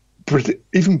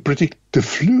even predict the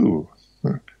flu,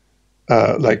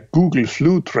 like Google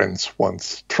flu trends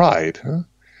once tried,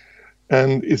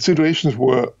 and in situations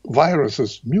where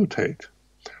viruses mutate,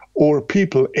 or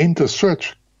people enter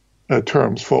search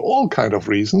terms for all kinds of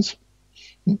reasons,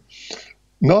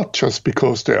 not just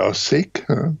because they are sick,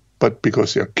 but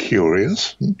because they are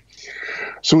curious.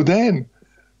 So then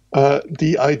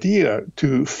the idea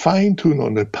to fine-tune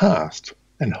on the past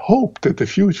and hope that the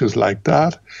future is like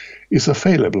that is a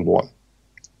failable one.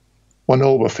 One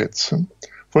overfits.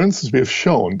 For instance, we have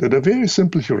shown that a very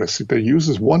simple heuristic that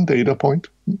uses one data point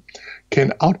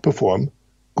can outperform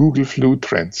Google flu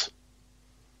trends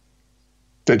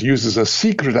that uses a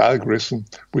secret algorithm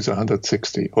with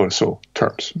 160 or so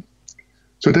terms.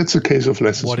 So that's a case of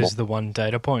less is more. What is the one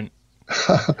data point?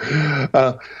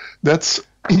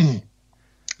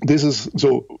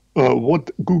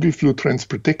 What Google flu trends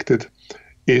predicted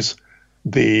is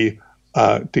the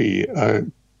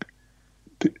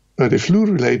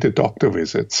flu-related doctor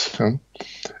visits in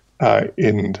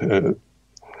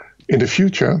the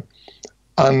future,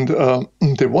 and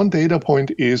the one data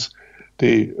point is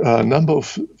the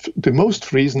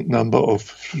most recent number of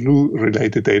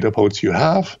flu-related data points you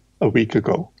have a week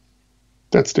ago.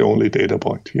 That's the only data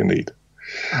point you need.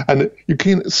 And you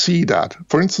can see that.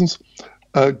 For instance,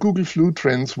 Google flu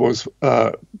trends was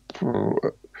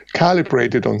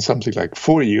calibrated on something like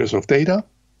 4 years of data,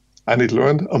 and it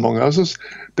learned, among others,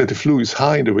 that the flu is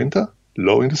high in the winter,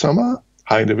 low in the summer,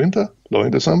 high in the winter, low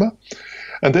in the summer.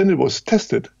 And then it was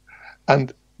tested,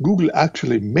 and Google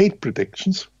actually made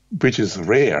predictions, which is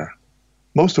rare.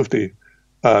 Most of the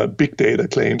big data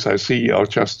claims I see are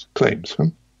just claims.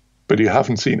 But you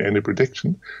haven't seen any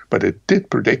prediction, but it did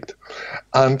predict.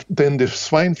 And then the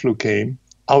swine flu came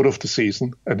out of the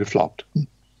season and it flopped.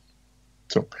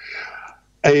 So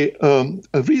a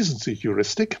recency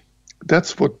heuristic,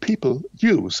 that's what people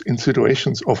use in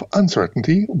situations of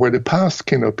uncertainty where the past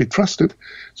cannot be trusted.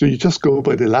 So you just go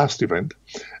by the last event.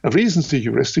 A recency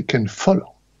heuristic can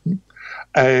follow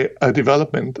a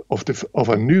development of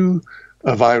a new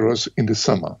virus in the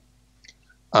summer.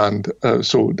 And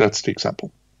so that's the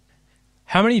example.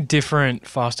 How many different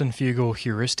fast and fugal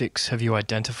heuristics have you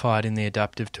identified in the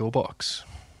adaptive toolbox?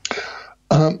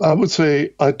 I would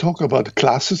say I talk about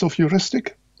classes of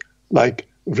heuristic, like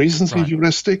recency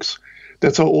heuristics.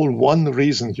 That's all one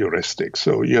reason heuristics.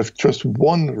 So you have just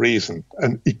one reason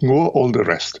and ignore all the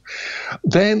rest.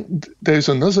 Then there's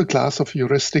another class of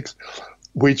heuristics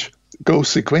which goes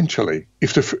sequentially.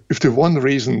 If the one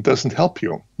reason doesn't help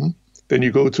you, then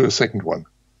you go to a second one.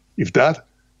 If that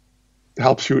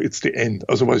helps you, it's the end.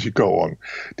 Otherwise, you go on.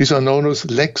 These are known as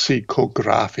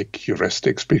lexicographic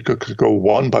heuristics because you go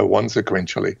one by one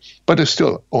sequentially, but they're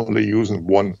still only using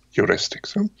one heuristic.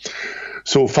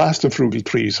 So fast and frugal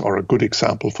trees are a good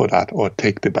example for that, or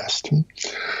take the best.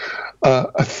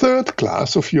 A third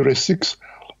class of heuristics,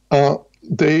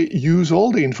 they use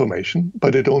all the information,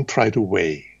 but they don't try to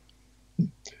weigh.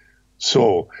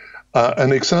 So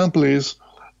an example is,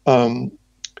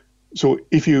 so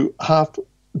if you have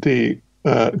the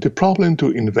problem to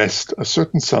invest a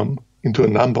certain sum into a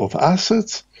number of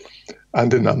assets, and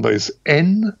the number is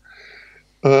n,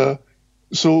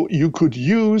 so you could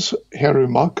use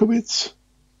Harry-Markowitz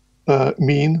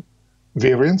mean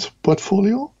variance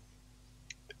portfolio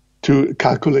to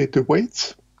calculate the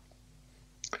weights.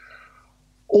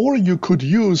 Or you could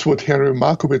use what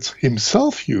Harry-Markowitz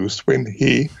himself used when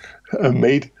he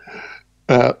made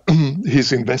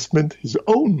his investment, his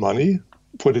own money,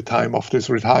 for the time of his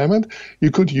retirement.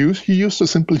 He used a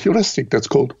simple heuristic that's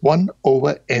called 1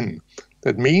 over n.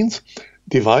 That means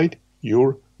divide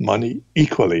your money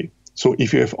equally. So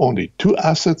if you have only 2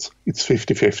 assets, it's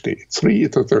 50-50. It's 3,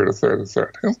 it's a third, a third, a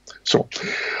third. Yeah? So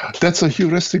that's a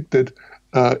heuristic that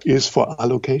is for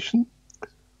allocation.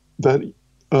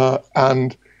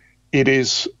 And it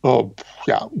is,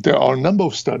 there are a number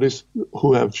of studies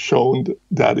who have shown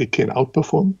that it can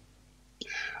outperform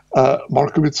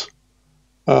Markowitz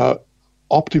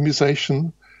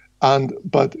optimization,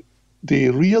 but the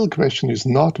real question is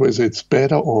not whether it's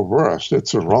better or worse.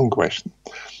 That's a wrong question.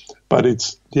 But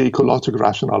it's the ecological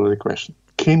rationality question.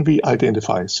 Can we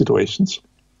identify situations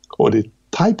or the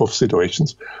type of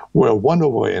situations where 1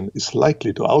 over n is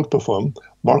likely to outperform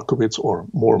Markowitz or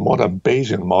more modern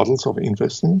Bayesian models of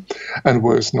investing, and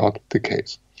where it's not the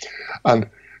case? And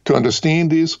to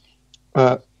understand this,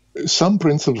 some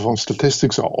principles from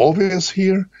statistics are obvious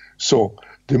here. So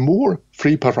the more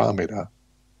free parameter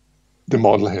the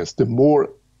model has, the more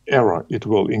error it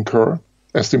will incur,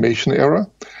 estimation error.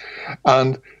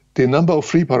 And the number of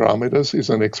free parameters is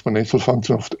an exponential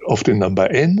function of the number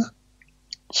n.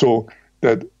 So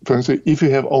that, for instance, if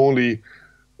you have only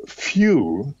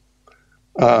few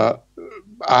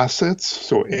assets,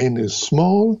 so n is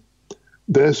small,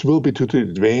 this will be to the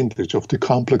advantage of the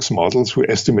complex models who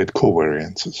estimate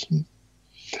covariances.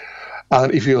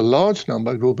 And if you have a large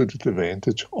number, it will be to the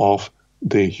advantage of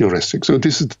the heuristic. So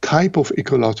this is the type of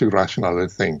ecological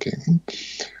rationality thinking.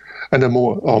 And there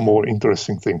are more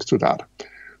interesting things to that.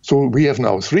 So we have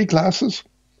now 3 classes.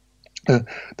 Then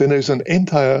there's an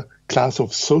entire class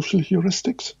of social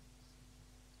heuristics.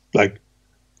 Like,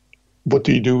 what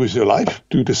do you do with your life?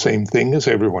 Do the same thing as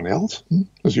everyone else,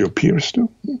 as your peers do.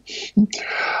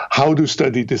 How to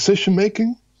study decision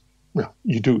making? Well,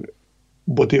 you do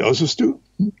what the others do.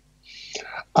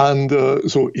 And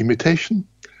so imitation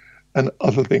and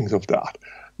other things of that.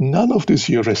 None of these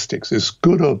heuristics is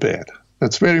good or bad.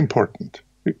 That's very important.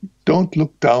 Don't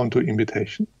look down to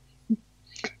imitation.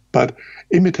 But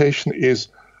imitation is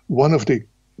one of the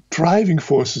driving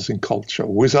forces in culture.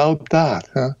 Without that,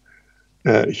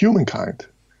 humankind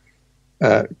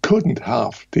couldn't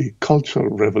have the cultural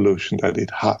revolution that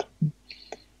it had.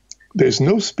 There's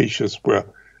no species where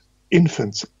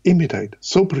infants imitate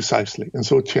so precisely and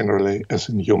so generally as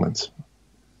in humans.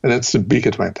 And that's the big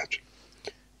advantage.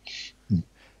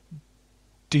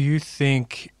 Do you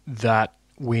think that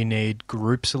we need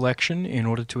group selection in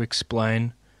order to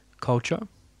explain culture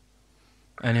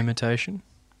and imitation?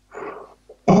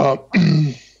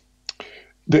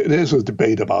 There's a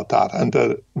debate about that, and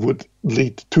that would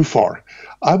lead too far.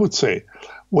 I would say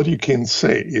what you can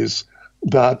say is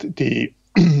that the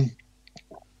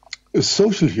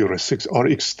social heuristics are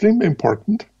extremely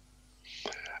important,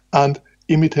 and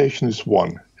imitation is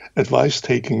one. Advice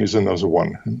taking is another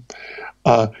one.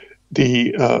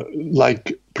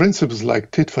 Like principles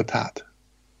like tit for tat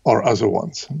are other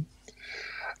ones.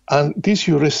 And these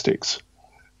heuristics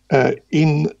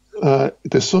in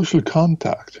the social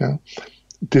contact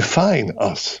define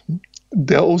us.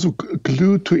 They're also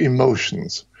glued to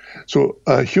emotions. So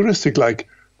a heuristic like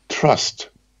trust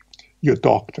your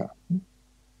doctor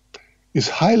is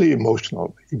highly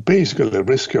emotional. You basically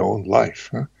risk your own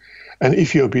life. And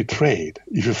if you're betrayed,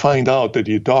 if you find out that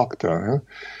your doctor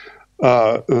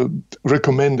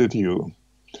recommended you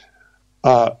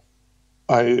a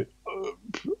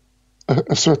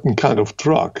certain kind of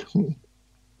drug,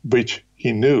 which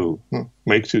he knew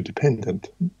makes you dependent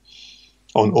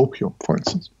on opium, for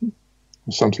instance,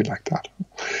 or something like that,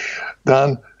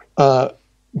 then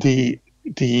the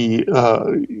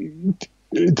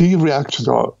reactions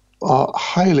are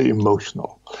highly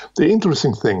emotional. The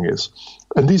interesting thing is,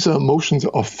 and these emotions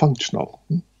are functional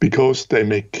because they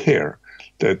make care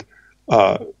that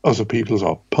other people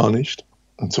are punished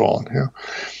and so on. Yeah?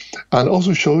 And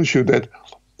also shows you that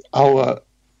our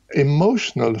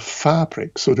emotional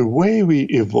fabric, so the way we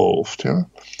evolved,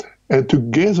 and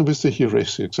together with the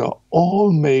heuristics, are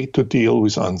all made to deal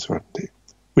with uncertainty.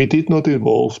 We did not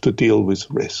evolve to deal with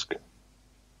risk.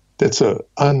 That's an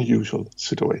unusual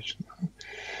situation.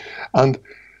 And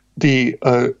the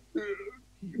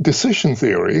decision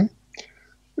theory,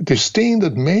 the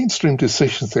standard mainstream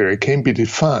decision theory can be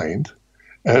defined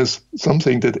as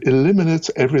something that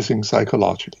eliminates everything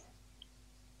psychologically.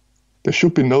 There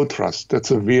should be no trust. That's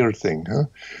a weird thing.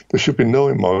 There should be no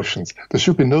emotions. There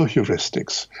should be no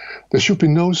heuristics. There should be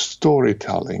no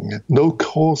storytelling, no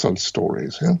causal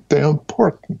stories. They are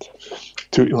important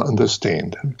to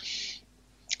understand.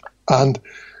 And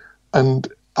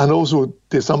also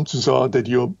the assumptions are that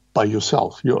you're by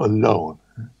yourself, you're alone.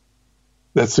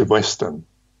 That's the Western,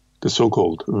 the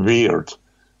so-called weird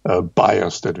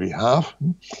bias that we have,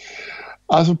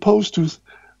 as opposed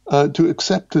to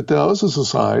accept that there are other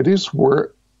societies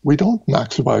where we don't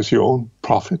maximize your own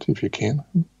profit if you can,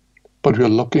 but we're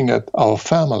looking at our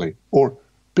family or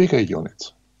bigger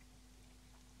units.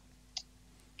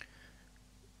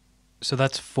 So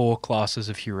that's 4 classes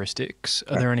of heuristics.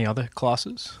 Are there any other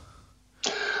classes?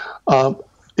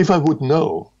 If I would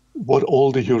know what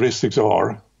all the heuristics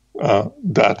are,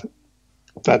 that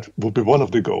would be one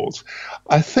of the goals.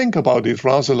 I think about it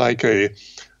rather like a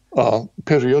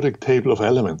periodic table of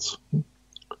elements.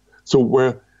 So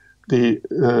where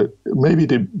maybe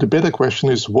the better question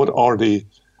is, what are the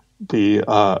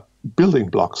building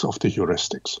blocks of the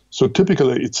heuristics? So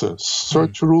typically it's a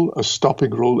search rule, a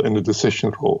stopping rule, and a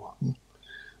decision rule.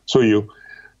 So you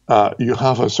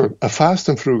have a fast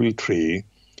and frugal tree,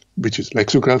 which is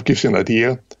lexicograph, gives you an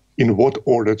idea in what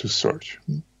order to search.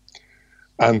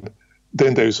 And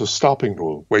then there's a stopping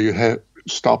rule where you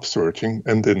stop searching,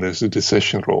 and then there's a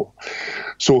decision rule.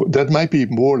 So that might be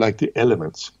more like the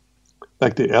elements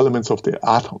of the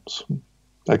atoms,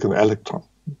 like an electron.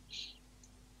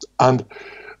 And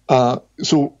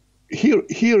so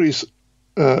here is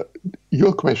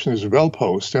your question is well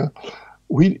posed. Yeah?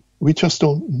 We just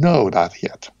don't know that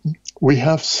yet. We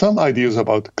have some ideas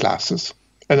about classes,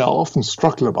 and I often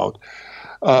struggle about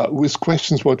with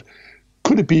questions. What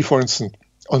could it be, for instance,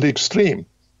 on the extreme?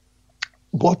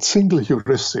 What single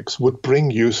heuristics would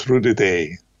bring you through the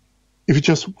day if you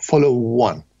just follow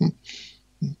one?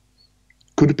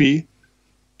 Could it be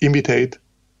imitate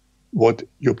what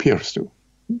your peers do?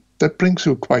 That brings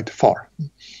you quite far.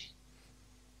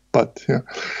 But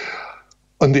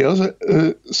on the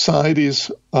other side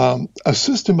is a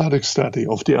systematic study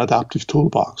of the adaptive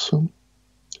toolbox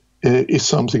is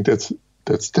something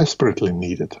that's desperately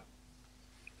needed.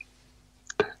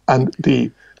 And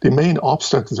the main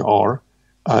obstacles are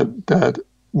that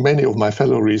many of my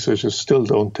fellow researchers still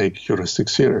don't take heuristics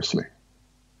seriously.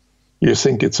 You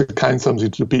think it's a kind of something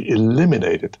to be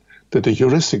eliminated, that the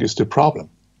heuristic is the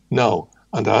problem. No,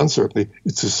 and the answer is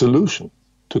it's a solution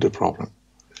to the problem.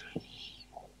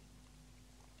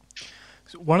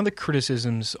 So one of the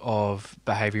criticisms of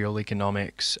behavioral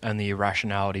economics and the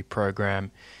irrationality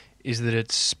program is that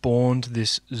it spawned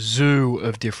this zoo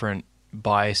of different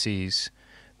biases,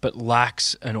 but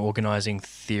lacks an organizing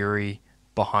theory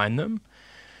behind them.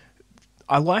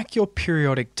 I like your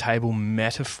periodic table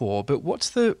metaphor, but what's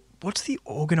the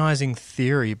organizing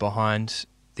theory behind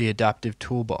the adaptive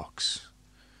toolbox?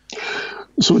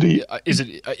 So is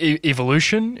it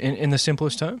evolution in the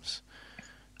simplest terms?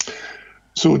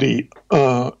 So the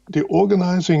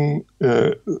organizing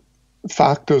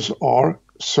factors are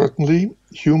certainly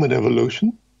human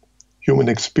evolution, human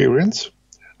experience,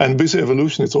 and with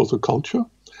evolution it's also culture.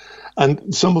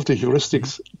 And some of the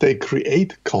heuristics, they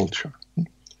create culture.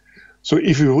 So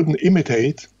if you wouldn't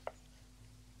imitate,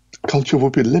 culture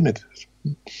would be limited.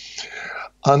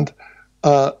 And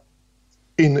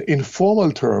in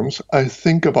formal terms, I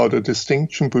think about a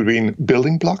distinction between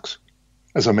building blocks,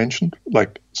 as I mentioned,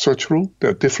 like search rule, there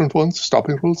are different ones,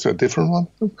 stopping rules, there are different ones.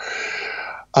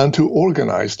 And to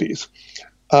organize these,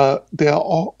 there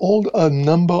are all a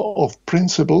number of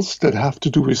principles that have to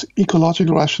do with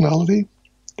ecological rationality,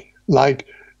 like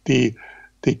the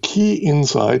key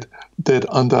insight that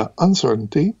under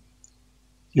uncertainty,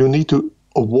 you need to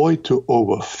avoid to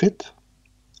overfit.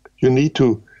 You need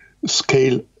to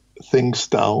scale things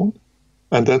down,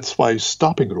 and that's why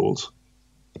stopping rules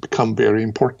become very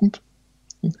important.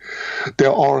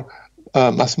 There are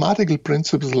mathematical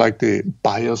principles like the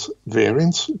bias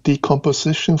variance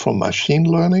decomposition from machine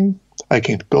learning. I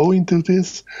can't go into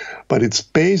this, but it's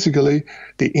basically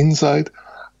the insight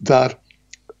that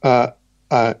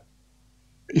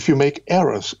if you make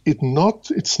errors,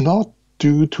 it's not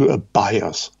due to a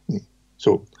bias.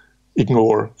 So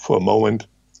ignore for a moment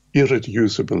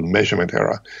irreducible measurement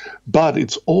error. But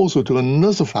it's also to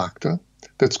another factor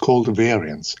that's called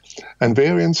variance. And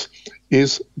variance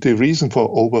is the reason for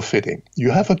overfitting.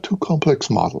 You have a too complex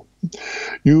model.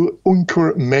 You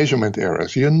incur measurement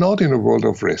errors. You're not in a world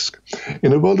of risk.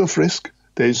 In a world of risk,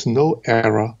 there is no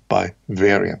error by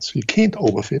variance. You can't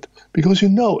overfit because you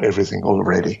know everything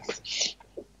already.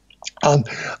 And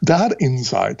that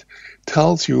insight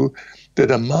tells you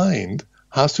that a mind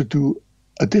has to do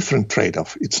a different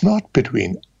trade-off. It's not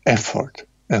between effort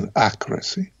and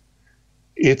accuracy.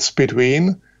 It's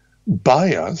between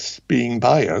being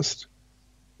biased,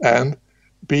 and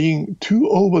being too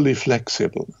overly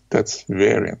flexible. That's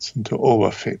variance, and to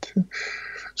overfit.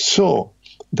 So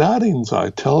that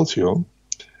insight tells you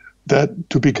that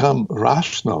to become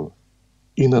rational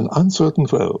in an uncertain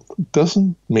world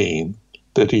doesn't mean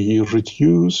that you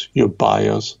reduce your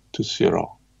bias to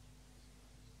zero.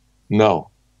 No.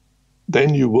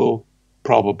 Then you will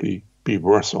probably be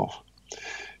worse off.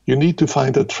 You need to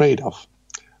find a trade-off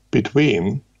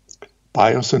between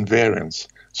bias and variance.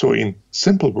 So in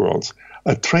simple words,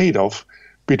 a trade-off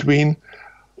between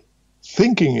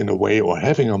thinking in a way or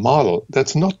having a model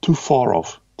that's not too far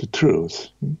off the truth.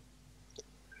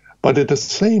 But at the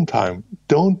same time,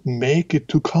 don't make it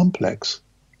too complex,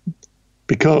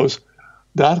 because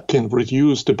that can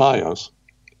reduce the bias,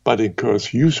 but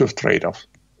incurs user trade-off.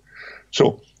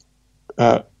 So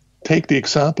take the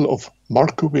example of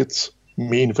Markowitz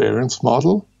mean variance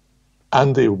model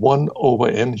and the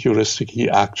 1/n heuristic he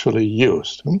actually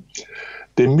used.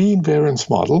 The mean variance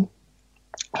model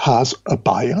has a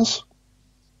bias,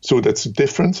 so that's the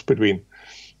difference between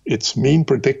its mean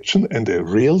prediction and the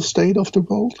real state of the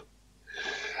world,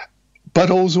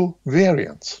 but also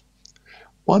variance.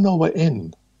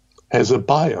 1/n has a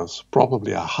bias,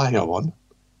 probably a higher one,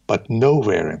 but no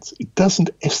variance. It doesn't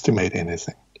estimate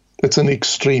anything. That's an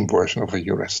extreme version of a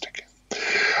heuristic.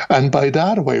 And by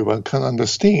that way, one can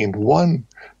understand, one,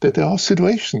 that there are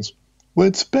situations where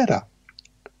it's better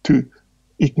to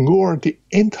ignore the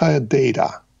entire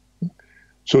data.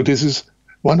 So this is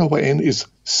 1/n is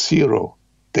zero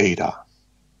data,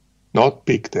 not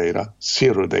big data,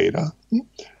 zero data,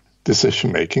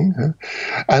 decision making.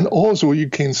 And also you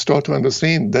can start to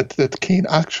understand that that can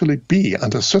actually be,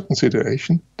 under certain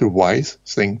situation, the wise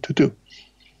thing to do.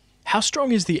 How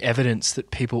strong is the evidence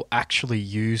that people actually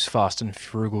use fast and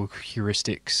frugal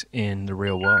heuristics in the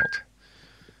real world?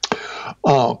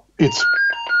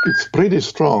 It's pretty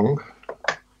strong.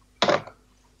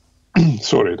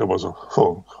 Sorry, there was a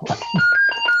phone.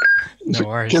 No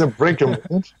worries. Can I break a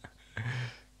moment?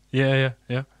 Yeah.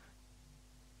 Yeah.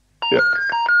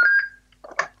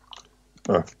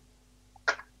 Oh,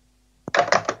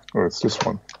 it's this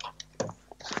one.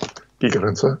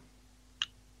 Gigerenzer.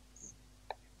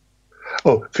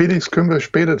 Oh, Felix, können wir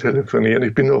später telefonieren?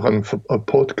 Ich bin noch am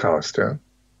Podcast, ja?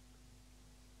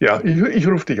 Ja, ich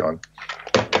rufe dich an.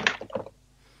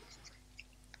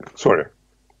 Sorry.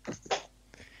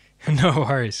 No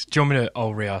worries. Do you want me to?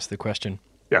 I'll re-ask the question.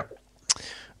 Yeah.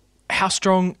 How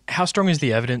strong is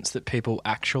the evidence that people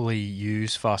actually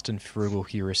use fast and frugal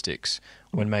heuristics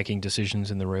when making decisions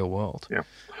in the real world? Yeah.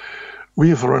 We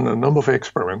have run a number of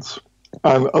experiments,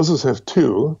 and others have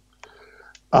too,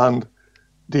 and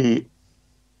the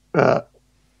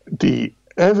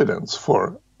evidence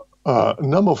for a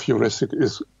number of heuristics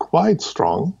is quite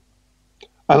strong.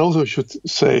 And also should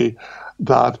say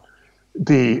that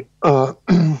the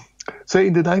say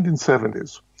in the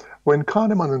 1970s, when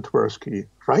Kahneman and Tversky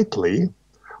rightly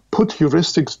put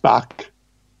heuristics back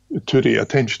to the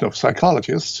attention of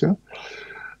psychologists,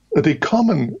 the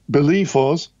common belief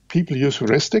was people use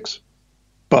heuristics,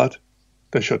 but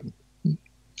they shouldn't.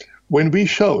 When we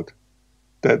showed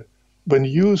that when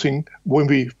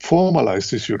we formalize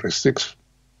these heuristics,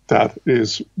 that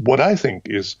is what I think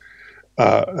is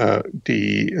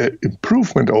the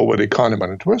improvement over the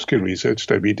Kahneman and Tversky research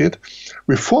that we did.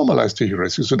 We formalized the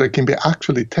heuristics so they can be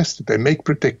actually tested. They make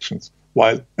predictions,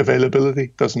 while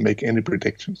availability doesn't make any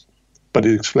predictions, but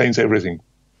it explains everything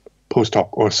post hoc.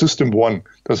 Or system one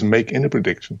doesn't make any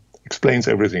prediction, explains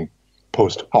everything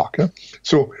post hoc.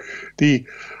 So then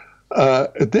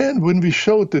when we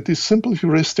showed that these simple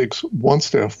heuristics, once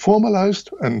they're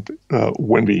formalized, and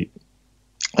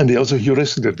the other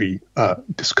heuristic that we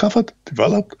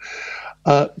developed,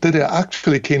 that they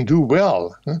actually can do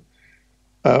well.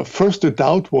 First, the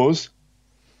doubt was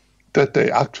that they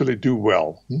actually do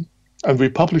well. And we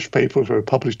published papers where we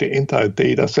published the entire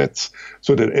data sets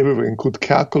so that everyone could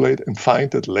calculate and find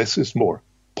that less is more.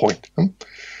 Point.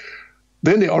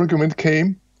 Then the argument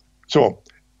came, so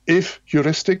if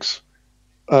heuristics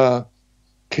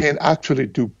can actually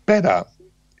do better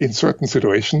in certain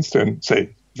situations than,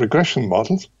 say, regression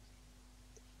models,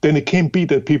 then it can't be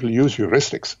that people use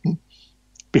heuristics,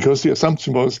 because the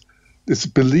assumption was this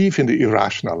belief in the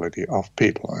irrationality of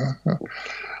people,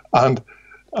 and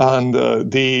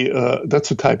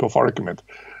that's a type of argument.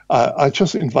 I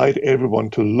just invite everyone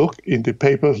to look in the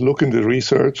papers, look in the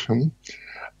research,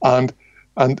 and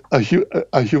a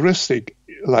heuristic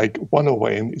like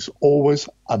 1/n is always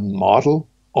a model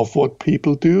of what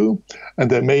people do, and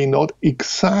they may not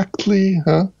exactly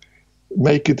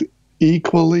make it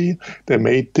equally. They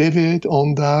may deviate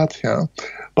on that,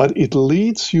 but it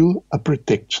leads you a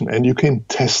prediction, and you can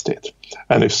test it.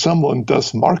 And if someone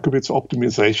does Markowitz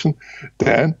optimization,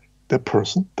 then the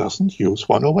person doesn't use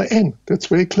 1/n. That's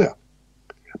very clear.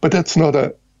 But that's not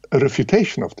a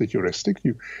refutation of the heuristic.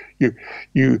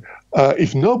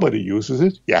 If nobody uses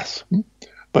it, yes.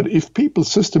 But if people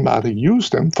systematically use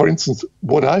them, for instance,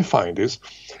 what I find is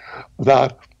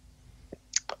that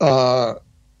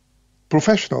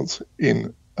professionals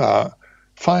in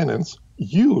finance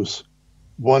use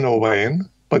 1/n,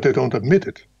 but they don't admit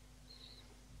it.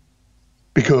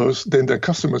 Because then their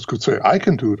customers could say, I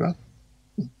can do that.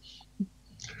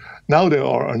 Now there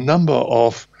are a number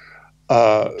of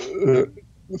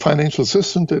financial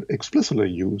systems that explicitly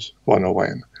use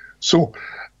 1/n. So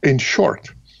in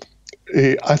short,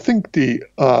 I think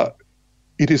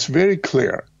it is very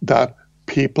clear that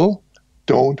people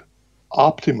don't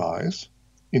optimize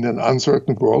in an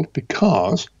uncertain world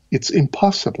because it's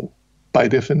impossible by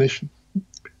definition.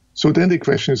 So then the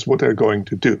question is what they're going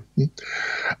to do.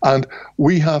 And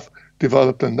we have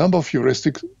developed a number of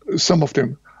heuristics. Some of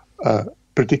them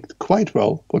predict quite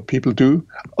well what people do.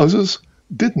 Others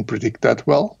didn't predict that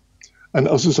well. And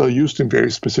others are used in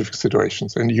very specific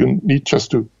situations. And you need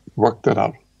just to work that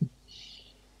out.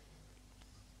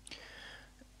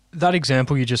 That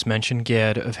example you just mentioned,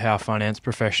 Gerd, of how finance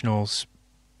professionals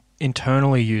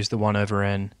internally use the 1 over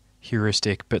n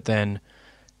heuristic, but then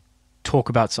talk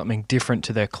about something different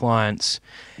to their clients,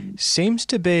 seems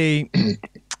to be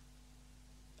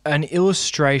an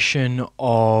illustration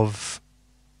of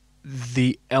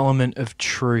the element of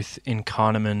truth in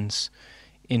Kahneman's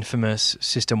infamous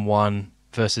System 1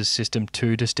 versus System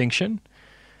 2 distinction.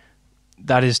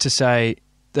 That is to say,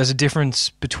 there's a difference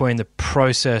between the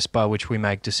process by which we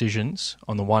make decisions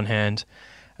on the one hand,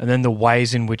 and then the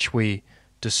ways in which we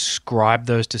describe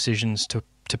those decisions to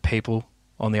people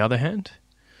on the other hand.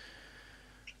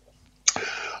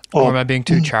 Or am I being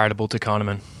too charitable to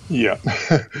Kahneman? Yeah.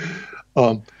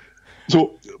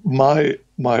 So my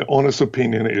honest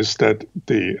opinion is that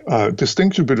the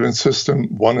distinction between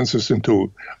System 1 and System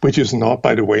 2, which is not,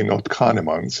 by the way, not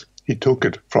Kahneman's, he took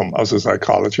it from other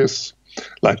psychologists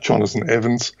like Jonathan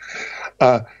Evans,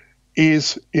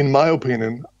 is, in my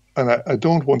opinion, and I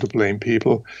don't want to blame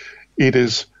people, it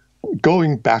is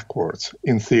going backwards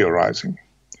in theorizing.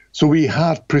 So we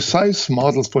had precise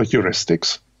models for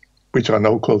heuristics, which are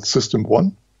now called System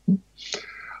 1,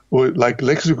 like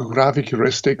lexicographic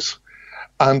heuristics,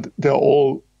 and they're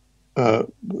all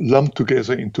lumped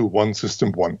together into one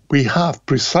System 1. We have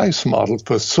precise models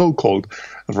for so-called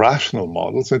rational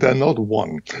models, and they're not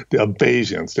one. They are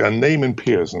Bayesians, they are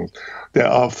Neyman-Pearsons, there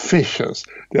are Fishers,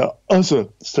 there are other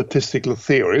statistical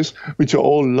theories which are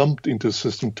all lumped into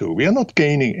System 2. We are not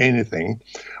gaining anything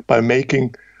by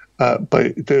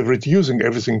reducing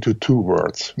everything to 2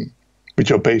 words,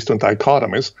 which are based on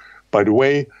dichotomies. By the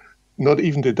way, not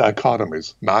even the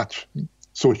dichotomies match.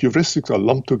 So heuristics are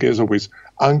lumped together with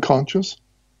unconscious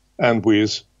and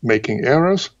with making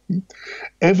errors.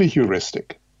 Every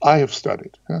heuristic I have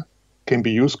studied can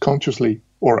be used consciously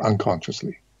or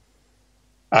unconsciously.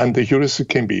 And the heuristic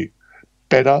can be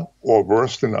better or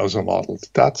worse than other models.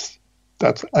 That's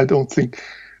I don't think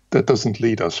that doesn't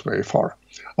lead us very far.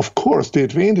 Of course, the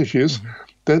advantage is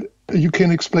that you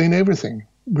can explain everything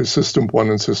with System 1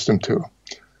 and System 2.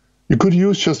 You could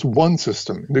use just one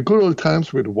system. In the good old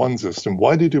times with one system,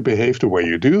 why did you behave the way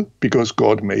you do? Because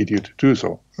God made you to do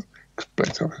so.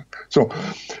 Explains everything. So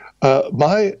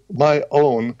my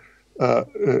own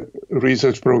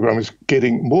research program is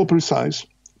getting more precise,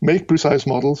 make precise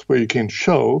models where you can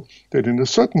show that in a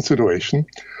certain situation,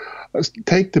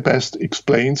 take the best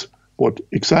explains what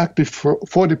exactly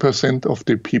 40% of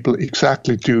the people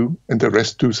exactly do, and the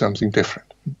rest do something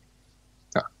different.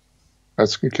 Yeah,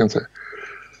 that's what you can say.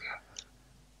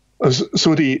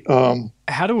 So the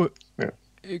how do we,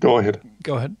 yeah, go ahead.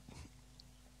 Go ahead.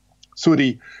 So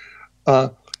the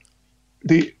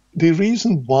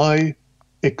reason why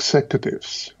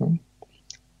executives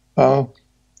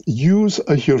use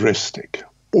a heuristic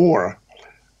or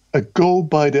go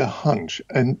by their hunch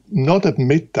and not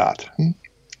admit that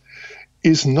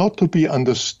is not to be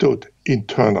understood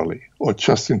internally or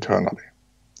just internally.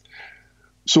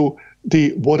 So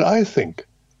what I think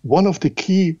one of the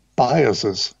key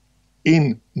biases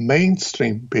in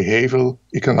mainstream behavioral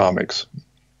economics,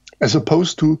 as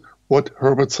opposed to what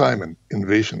Herbert Simon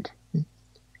envisioned,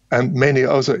 and many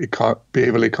other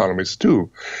behavioral economists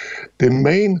do, the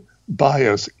main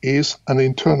bias is an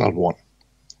internal one.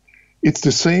 It's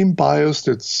the same bias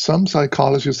that some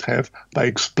psychologists have by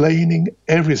explaining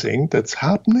everything that's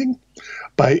happening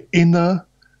by inner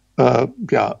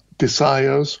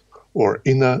desires or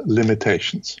inner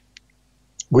limitations,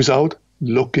 without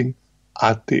looking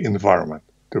at the environment,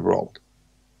 the world.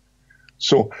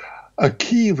 So a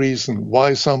key reason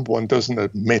why someone doesn't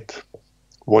admit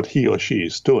what he or she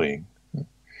is doing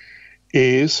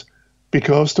is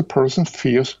because the person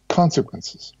fears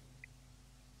consequences.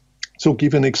 So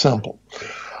give an example.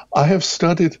 I have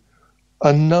studied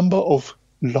a number of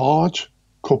large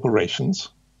corporations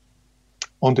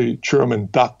on the German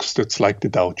DAX, that's like the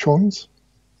Dow Jones,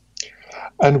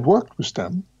 and worked with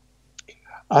them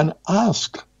and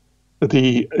asked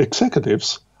the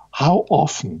executives how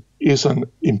often is an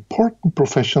important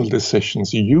professional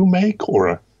decisions you make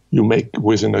or you make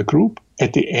within a group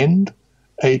at the end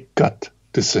a gut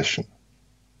decision.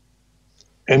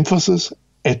 Emphasis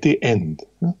at the end.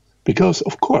 Because,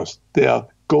 of course, they are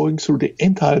going through the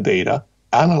entire data,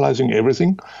 analyzing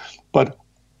everything, but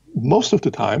most of the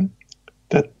time,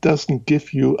 that doesn't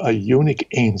give you a unique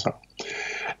answer.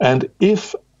 And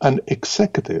if an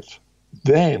executive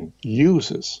then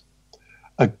uses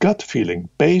a gut feeling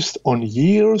based on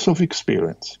years of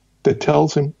experience that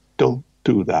tells him, don't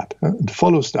do that, and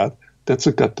follows that, that's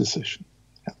a gut decision.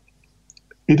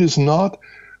 It is not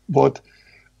what's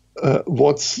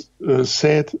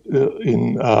said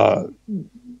in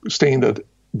standard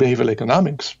behavioral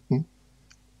economics,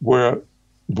 where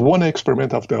one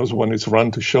experiment after the other one is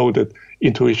run to show that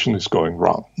intuition is going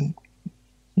wrong.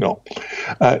 No.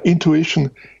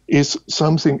 Intuition is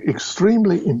something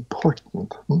extremely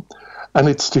important, and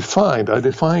it's defined. I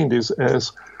define this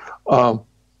as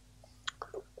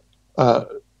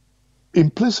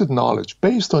implicit knowledge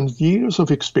based on years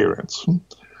of experience,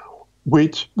 where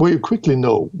you quickly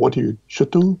know what you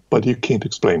should do, but you can't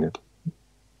explain it.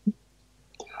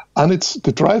 And it's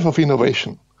the drive of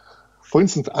innovation. For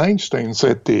instance, Einstein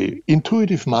said the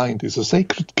intuitive mind is a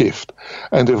sacred gift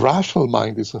and the rational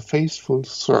mind is a faithful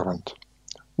servant.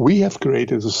 We have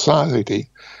created a society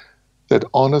that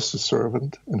honors the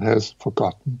servant and has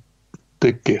forgotten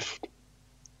the gift.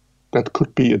 That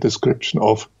could be a description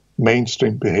of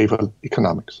mainstream behavioral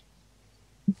economics.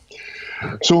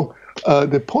 So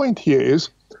the point here is,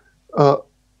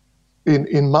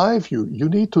 in my view, you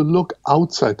need to look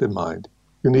outside the mind.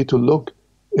 You need to look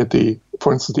at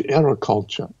for instance, the error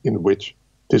culture in which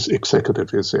this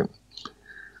executive is in.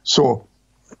 So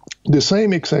the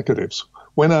same executives,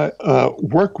 when I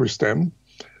work with them,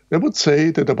 they would say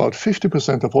that about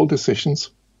 50% of all decisions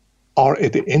are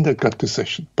at the end a gut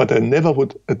decision, but they never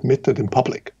would admit that in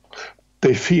public.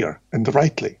 They fear, and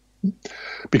rightly,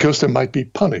 because they might be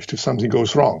punished if something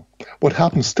goes wrong. What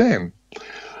happens then?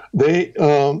 They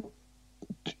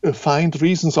find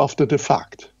reasons after the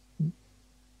fact.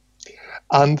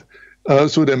 And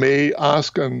so they may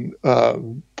ask a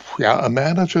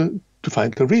manager to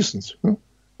find the reasons,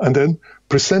 and then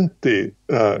present the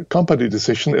company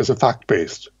decision as a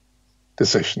fact-based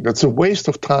decision. That's a waste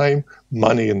of time,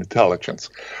 money, and intelligence.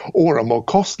 Or a more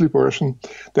costly version,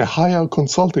 they hire a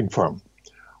consulting firm,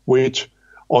 which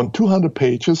on 200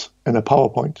 pages and a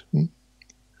PowerPoint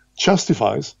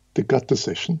justifies the gut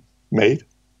decision made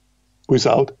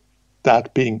without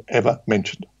that being ever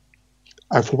mentioned.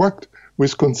 I've worked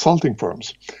with consulting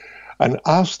firms and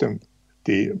asked them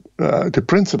the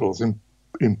principals in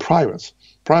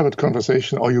private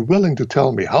conversation, are you willing to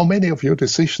tell me how many of your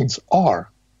decisions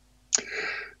are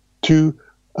to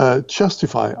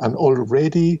justify an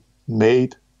already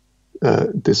made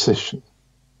decision?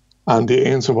 And the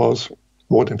answer was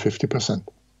more than 50%,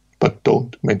 but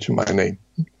don't mention my name.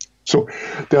 So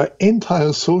there are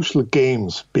entire social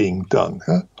games being done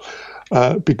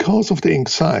because of the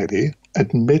anxiety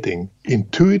admitting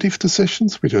intuitive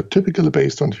decisions, which are typically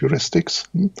based on heuristics,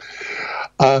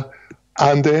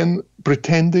 and then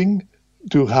pretending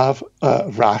to have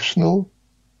a rational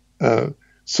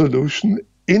solution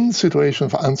in situation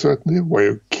of uncertainty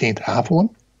where you can't have one.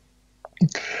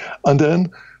 And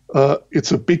then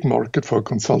it's a big market for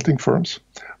consulting firms,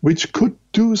 which could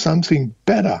do something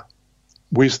better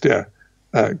with their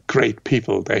great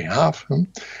people they have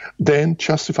than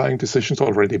justifying decisions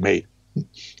already made,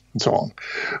 and so on.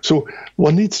 So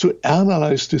one needs to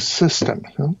analyze the system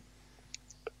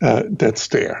that's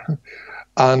there.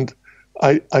 And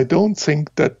I don't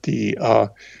think that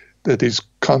that these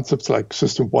concepts like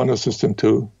System 1 or System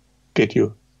 2 get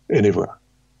you anywhere.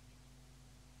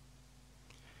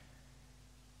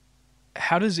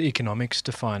 How does economics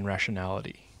define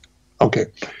rationality? Okay.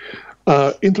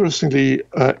 Interestingly,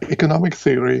 economic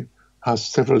theory has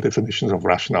several definitions of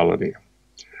rationality.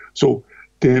 So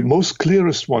the most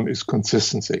clearest one is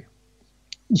consistency.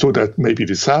 So that may be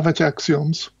the Savage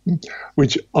axioms,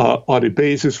 which are the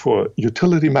basis for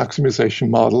utility maximization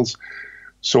models.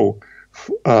 So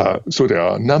there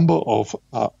are a number of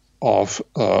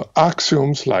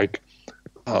axioms like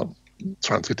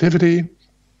transitivity,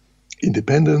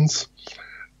 independence,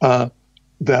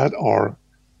 that are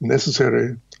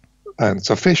necessary and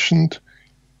sufficient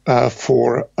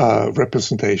for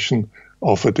representation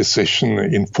of a decision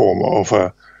in form of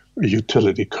a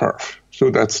utility curve. So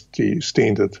that's the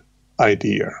standard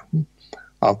idea.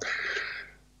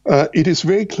 It is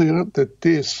very clear that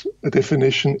this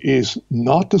definition is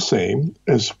not the same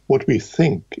as what we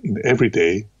think in every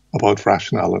day about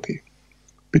rationality.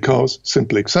 Because,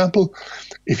 simple example,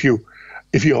 if you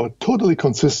are totally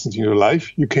consistent in your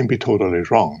life, you can be totally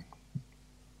wrong.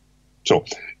 So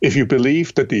if you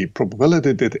believe that the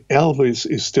probability that Elvis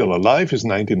is still alive is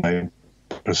 99%,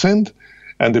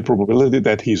 and the probability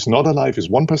that he's not alive is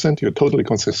 1%, you're totally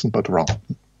consistent but wrong.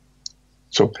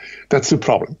 So that's the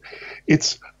problem.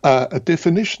 It's a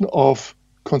definition of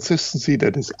consistency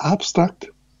that is abstract,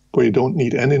 where you don't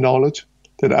need any knowledge,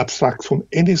 that abstracts from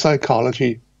any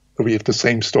psychology, where we have the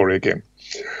same story again.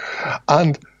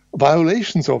 And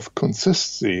violations of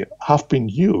consistency have been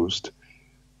used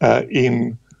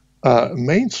in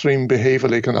mainstream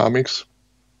behavioral economics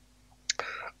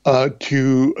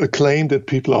to claim that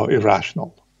people are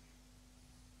irrational.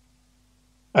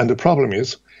 And the problem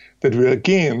is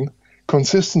that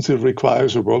consistency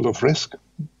requires a world of risk,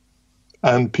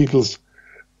 and people's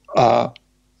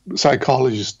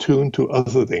psychology is tuned to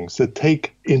other things that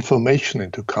take information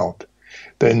into account.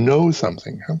 They know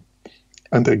something,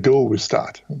 and they go with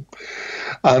that.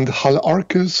 And Hal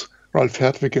Arkus, Ralph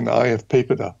Hertwig, and I have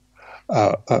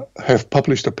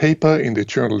published a paper in the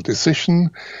journal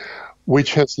Decision,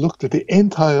 which has looked at the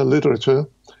entire literature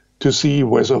to see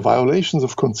whether violations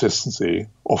of consistency,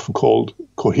 often called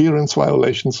coherence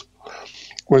violations,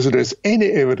 whether there's any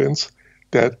evidence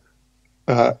that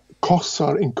costs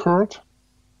are incurred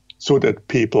so that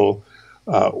people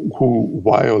who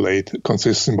violate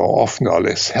consistency more often are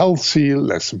less healthy,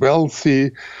 less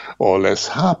wealthy, or less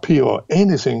happy, or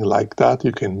anything like that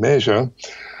you can measure.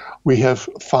 We have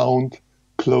found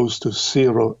close to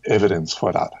zero evidence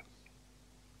for that.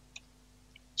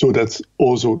 So that's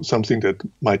also something that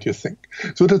might you think.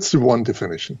 So that's the one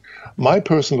definition. My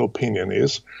personal opinion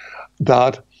is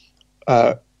that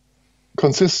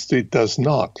consistency does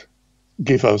not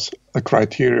give us a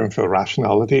criterion for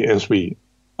rationality as we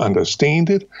understand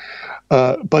it,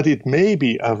 but it may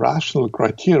be a rational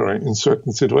criterion in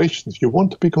certain situations. You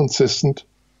want to be consistent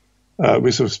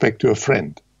with respect to a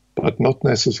friend, but not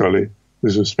necessarily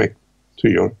with respect to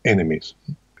your enemies.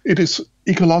 It is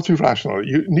ecologically rational.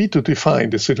 You need to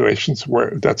define the situations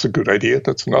where that's a good idea,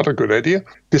 that's not a good idea.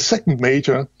 The second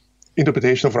major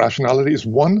interpretation of rationality is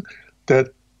one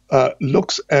that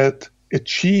looks at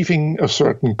achieving a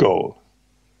certain goal.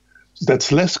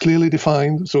 That's less clearly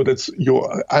defined, so that's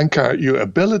your anchor, your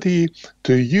ability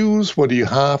to use what you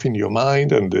have in your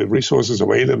mind and the resources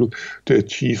available to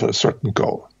achieve a certain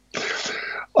goal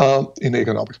in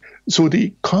economics. So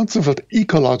the concept of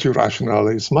ecological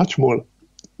rationality is much more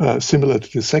similar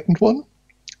to the second one,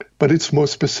 but it's more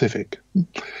specific.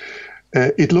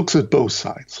 It looks at both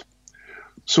sides.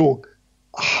 So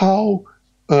how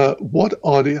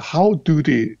do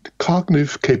the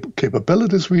cognitive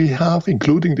capabilities we have,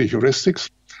 including the heuristics,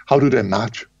 how do they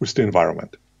match with the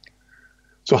environment?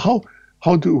 So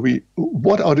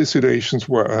what are the situations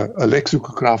where a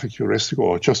lexicographic heuristic,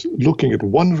 or just looking at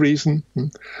one reason,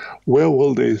 where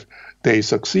will they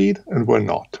succeed and where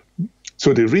not?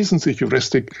 So the reasons a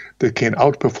heuristic that can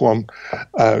outperform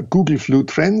Google flu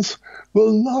trends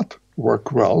will not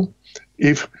work well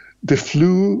if the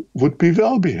flu would be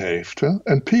well-behaved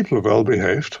and people are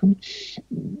well-behaved,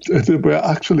 where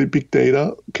actually big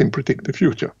data can predict the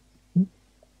future.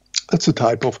 That's a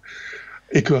type of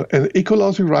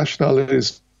ecological rationality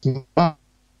is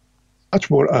much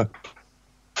more a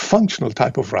functional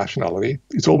type of rationality.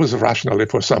 It's always a rationality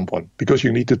for someone because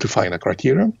you need to define a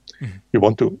criterion. Mm-hmm. You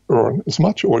want to earn as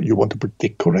much or you want to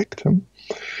predict correct.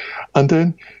 And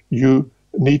then you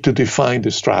need to define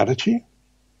the strategy.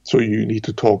 So you need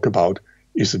to talk about,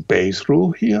 is a Bayes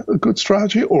rule here a good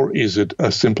strategy, or is it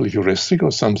a simple heuristic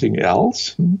or something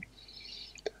else?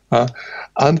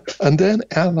 And then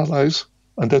analyze,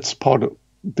 and that's part of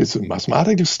this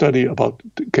mathematical study about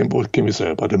what can we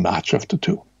say about the match of the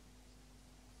two.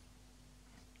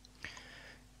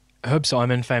 Herb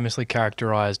Simon famously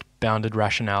characterized bounded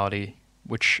rationality,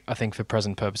 which I think for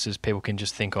present purposes people can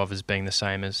just think of as being the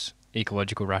same as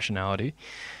ecological rationality,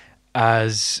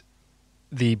 as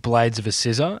the blades of a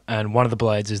scissor, and one of the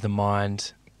blades is the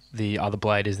mind, the other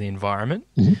blade is the environment.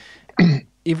 Mm-hmm.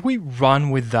 If we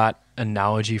run with that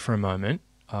analogy for a moment,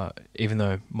 even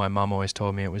though my mum always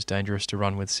told me it was dangerous to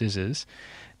run with scissors,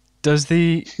 does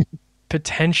the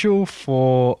potential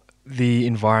for the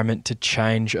environment to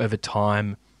change over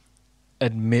time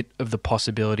admit of the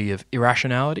possibility of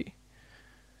irrationality?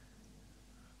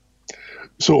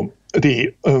 So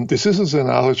the scissors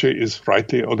analogy is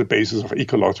rightly on the basis of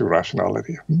ecological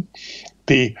rationality. And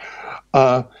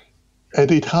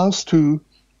it has to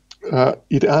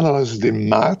it analyzes the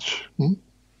match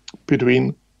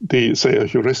between the, say, a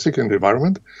heuristic and the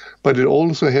environment, but it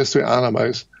also has to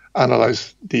analyze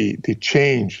the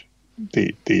change,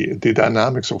 the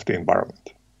dynamics of the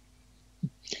environment.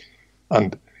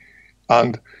 And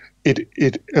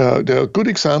there are good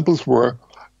examples where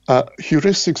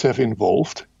heuristics have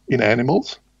involved in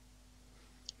animals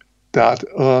that,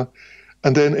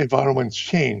 and then environments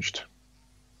changed,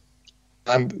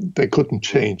 and they couldn't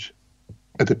change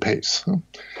at the pace.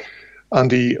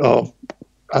 And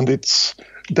it's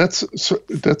that's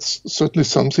certainly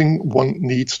something one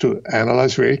needs to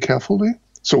analyze very carefully.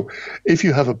 So if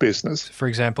you have a business, For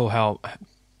example, how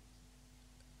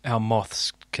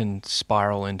moths can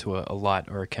spiral into a light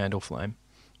or a candle flame.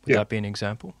 Would that be an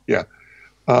example? Yeah.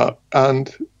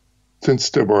 And since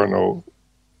there were no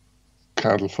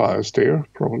candle fires there,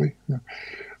 probably.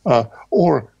 Yeah.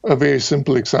 Or a very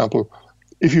simple example,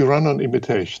 if you run on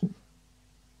imitation.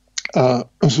 So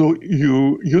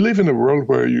you live in a world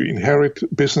where you inherit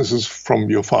businesses from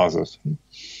your fathers.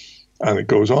 And it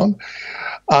goes on.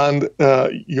 And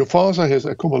your father has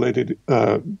accumulated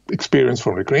experience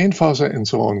from a grandfather and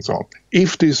so on and so on.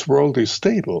 If this world is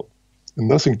stable and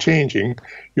nothing changing,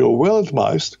 you're well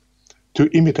advised to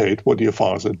imitate what your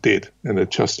father did and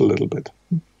adjust a little bit.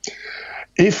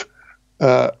 If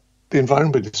the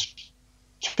environment is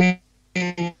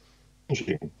changing,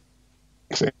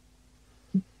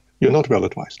 you're not well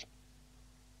advised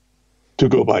to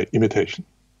go by imitation.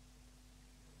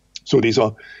 So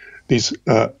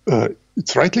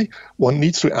it's rightly, one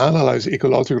needs to analyze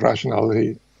ecological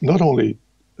rationality not only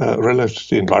relative to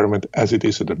the environment as it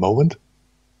is at the moment,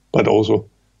 but also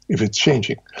if it's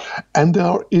changing. And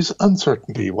there is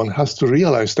uncertainty. One has to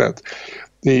realize that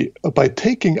by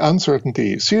taking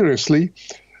uncertainty seriously,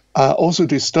 also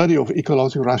the study of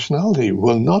ecological rationality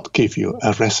will not give you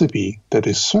a recipe that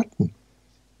is certain,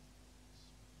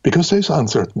 because there's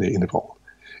uncertainty involved.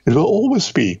 It will always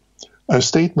be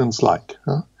statements like,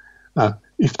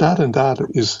 if that and that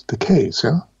is the case,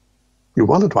 you're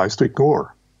well advised to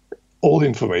ignore all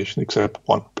information except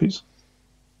one piece.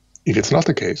 If it's not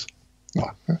the case, no.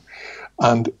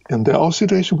 And there are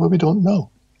situations where we don't know.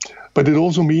 But it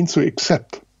also means to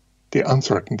accept the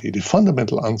uncertainty, the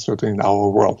fundamental uncertainty in our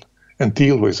world, and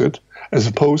deal with it, as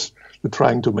opposed to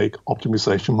trying to make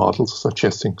optimization models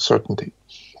suggesting certainty.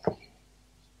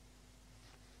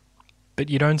 But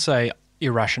you don't say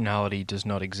irrationality does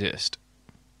not exist.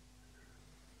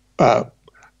 I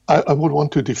would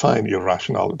want to define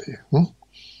irrationality.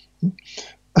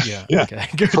 Yeah. Okay.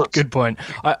 Good point.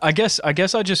 I guess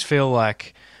I just feel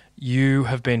like you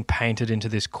have been painted into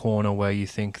this corner where you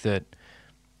think that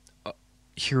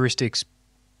heuristics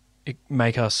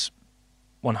make us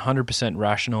 100%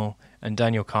 rational, and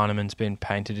Daniel Kahneman's been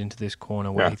painted into this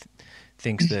corner where he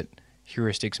thinks that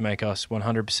heuristics make us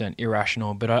 100%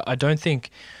 irrational. But I don't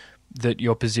think that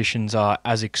your positions are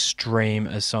as extreme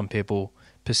as some people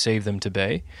perceive them to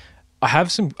be. I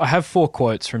have 4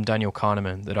 quotes from Daniel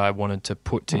Kahneman that I wanted to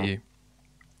put to you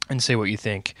and see what you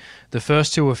think. The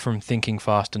first 2 are from Thinking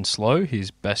Fast and Slow,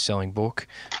 his best-selling book.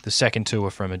 The second 2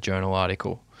 are from a journal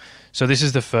article. So this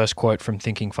is the first quote from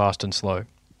Thinking Fast and Slow.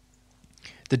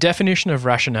 The definition of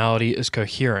rationality as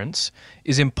coherence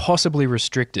is impossibly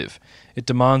restrictive. It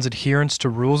demands adherence to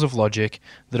rules of logic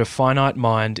that a finite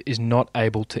mind is not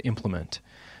able to implement.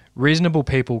 Reasonable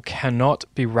people cannot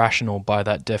be rational by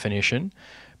that definition,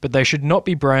 but they should not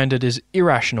be branded as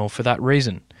irrational for that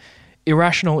reason.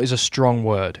 Irrational is a strong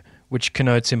word, which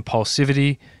connotes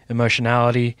impulsivity,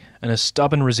 emotionality, and a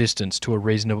stubborn resistance to a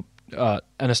reasonable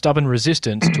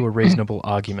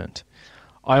argument.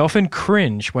 I often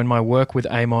cringe when my work with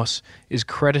Amos is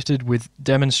credited with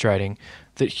demonstrating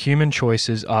that human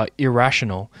choices are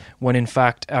irrational, when in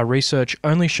fact our research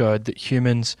only showed that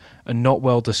humans are not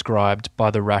well described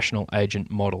by the rational agent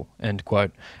model, end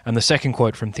quote. And the second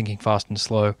quote from Thinking Fast and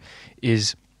Slow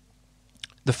is,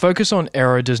 the focus on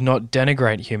error does not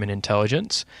denigrate human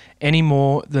intelligence any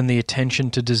more than the attention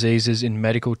to diseases in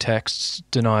medical texts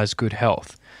denies good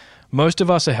health. Most of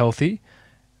us are healthy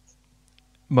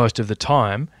most of the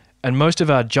time, and most of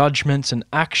our judgments and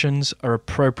actions are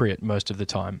appropriate most of the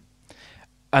time.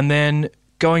 And then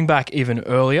going back even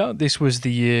earlier, this was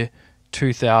the year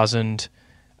 2000,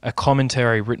 a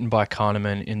commentary written by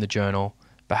Kahneman in the journal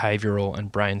Behavioral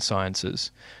and Brain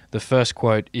Sciences. The first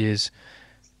quote is,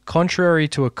 contrary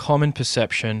to a common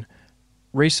perception,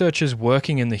 researchers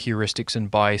working in the heuristics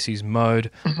and biases mode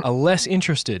are less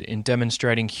interested in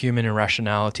demonstrating human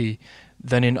irrationality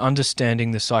than in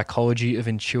understanding the psychology of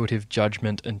intuitive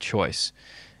judgment and choice.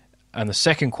 And the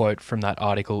second quote from that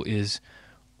article is,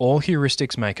 all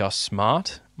heuristics make us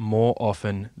smart more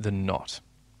often than not.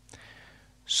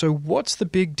 So what's the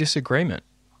big disagreement?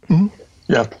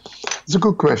 Yeah, it's a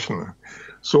good question.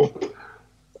 So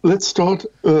let's start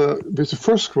with the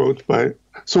first quote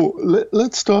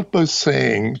let's start by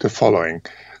saying the following.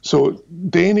 So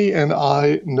Danny and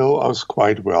I know us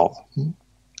quite well.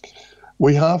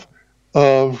 We have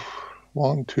I've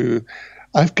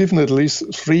given at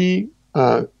least 3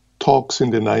 talks in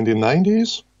the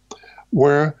 1990s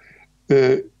where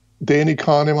Danny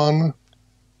Kahneman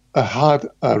had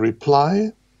a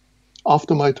reply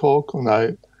after my talk, and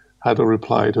I had a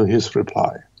reply to his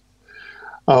reply.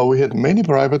 We had many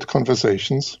private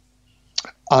conversations,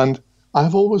 and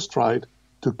I've always tried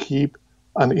to keep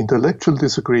an intellectual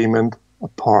disagreement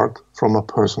apart from a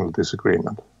personal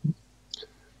disagreement.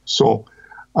 So,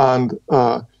 and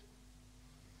the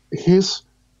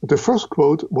first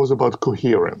quote was about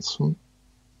coherence.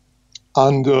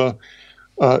 And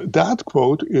that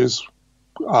quote is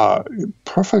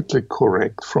perfectly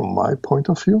correct from my point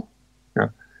of view. Yeah.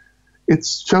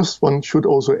 It's just, one should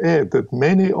also add that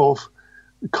many of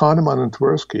Kahneman and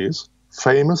Tversky's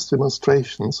famous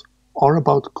demonstrations are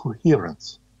about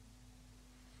coherence.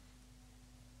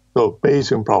 So,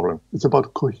 Bayesian problem, it's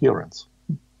about coherence.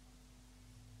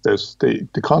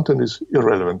 The content is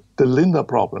irrelevant. The Linda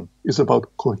problem is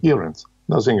about coherence,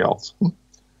 nothing else.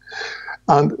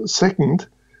 And second,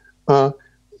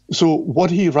 so what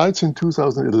he writes in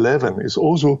 2011 is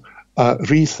also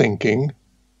rethinking.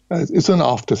 It's an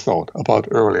afterthought about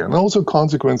earlier, and also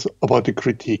consequence about the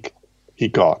critique he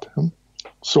got.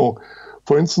 So,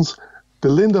 for instance, the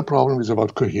Linda problem is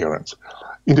about coherence.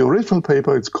 In the original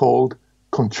paper, it's called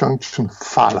conjunction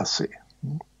fallacy.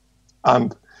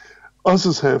 And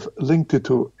others have linked it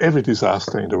to every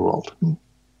disaster in the world.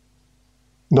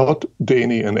 Not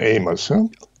Denny and Amos,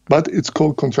 but it's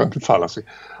called conjunction fallacy.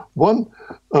 One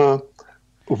of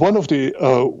the,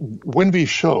 when we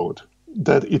showed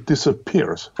that it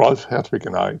disappears, Ralph Hertwig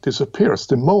and I, disappears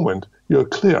the moment you're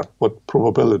clear what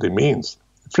probability means,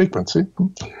 frequency,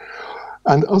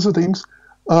 and other things,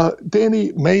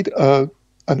 Denny made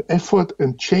an effort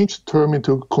and changed the term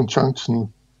into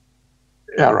conjunction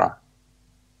error,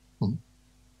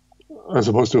 as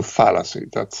opposed to fallacy.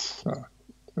 That's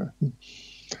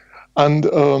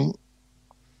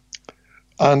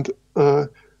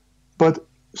but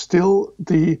still,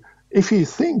 if he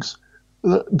thinks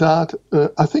that,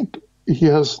 I think he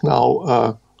has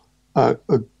now a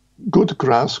good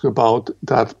grasp about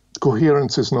that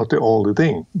coherence is not the only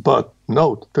thing. But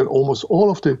note that almost all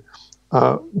of the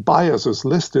biases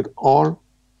listed are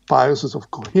biases of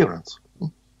coherence,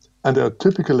 and they are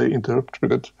typically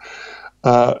interpreted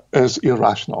as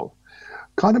irrational.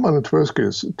 Kahneman and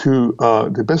Tversky, to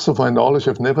the best of my knowledge,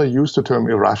 have never used the term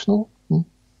irrational,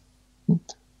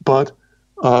 but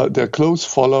their close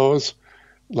followers,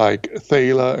 like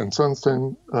Thaler and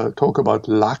Sunstein, talk about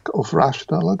lack of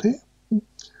rationality,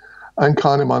 and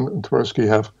Kahneman and Tversky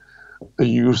have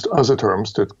used other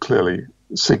terms that clearly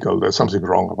signal there's something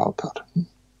wrong about that.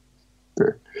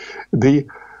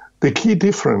 The key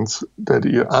difference that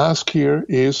you ask here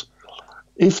is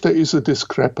if there is a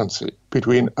discrepancy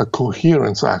between a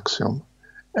coherence axiom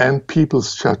and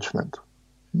people's judgment.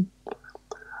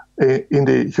 In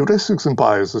the Heuristics and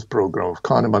Biases program of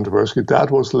Kahneman and Tversky, that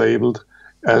was labeled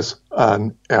as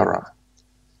an error.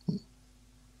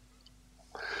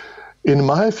 In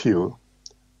my view,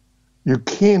 you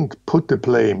can't put the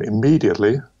blame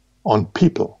immediately on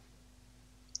people.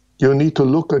 You need to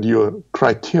look at your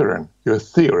criterion, your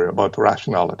theory about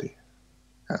rationality.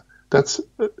 Yeah. That's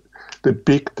the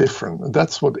big difference.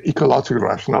 That's what ecological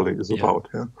rationality is about.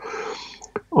 Yeah.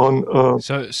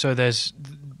 So there's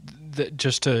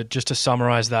just to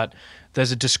summarize that,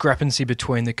 there's a discrepancy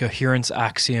between the coherence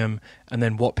axiom and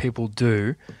then what people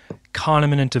do.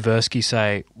 Kahneman and Tversky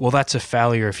say, well, that's a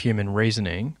failure of human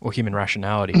reasoning or human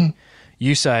rationality.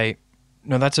 You say,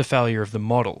 no, that's a failure of the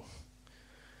model.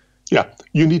 Yeah,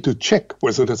 you need to check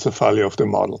whether that's a failure of the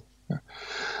model.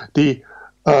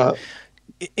 Yeah.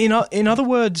 In other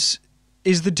words,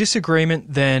 is the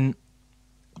disagreement then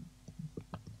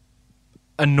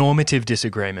a normative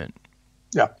disagreement?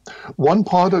 Yeah, one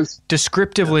part is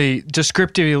descriptively.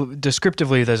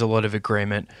 There's a lot of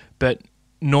agreement, but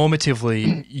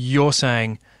normatively, you're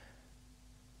saying,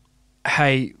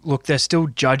 "Hey, look, they're still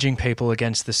judging people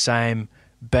against the same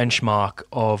benchmark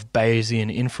of Bayesian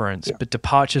inference, but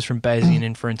departures from Bayesian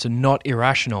inference are not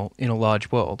irrational in a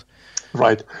large world."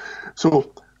 Right.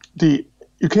 So you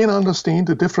can understand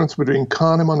the difference between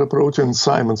Kahneman's approach and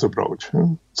Simon's approach.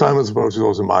 Simon's approach is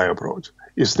also my approach.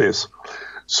 Is this?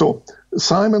 So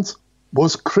Simon's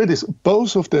was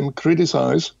both of them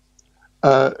criticize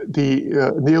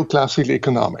the neoclassical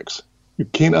economics. You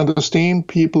can understand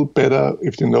people better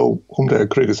if you know whom they are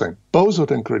criticizing. Both of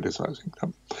them criticizing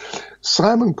them.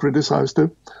 Simon criticized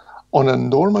it on a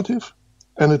normative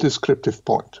and a descriptive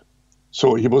point.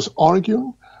 So he was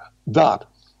arguing that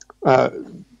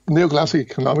neoclassical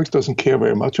economics doesn't care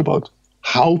very much about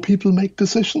how people make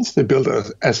decisions. They build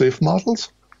as-if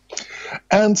models.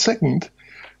 And second,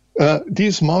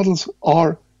 these models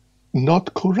are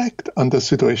not correct under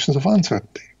situations of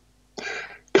uncertainty.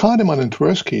 Kahneman and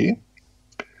Tversky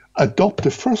adopt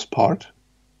the first part,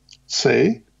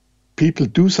 say people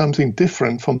do something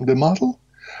different from the model,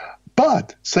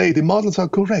 but say the models are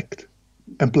correct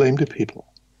and blame the people.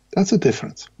 That's a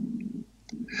difference.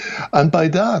 And by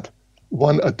that,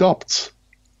 one adopts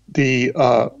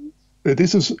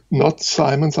this is not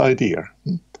Simon's idea,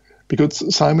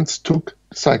 because Simon took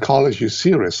psychology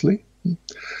seriously,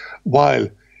 while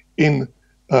in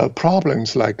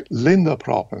problems like Linda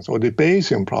problems or the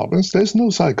Bayesian problems, there's no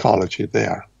psychology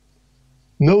there.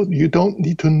 No, you don't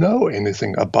need to know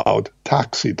anything about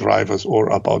taxi drivers or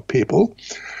about people.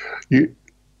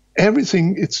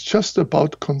 Everything, it's just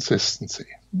about consistency,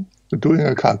 doing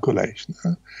a calculation.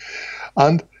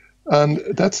 And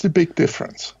that's the big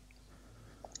difference.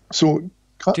 So,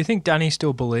 do you think Danny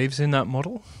still believes in that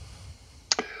model?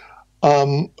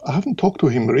 I haven't talked to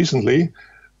him recently,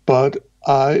 but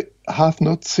I have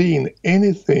not seen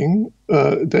anything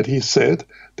that he said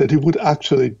that he would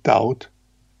actually doubt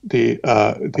the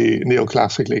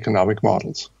neoclassical economic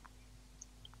models.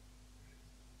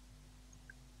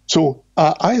 So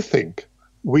I think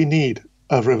we need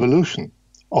a revolution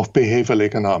of behavioral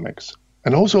economics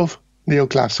and also of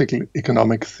neoclassical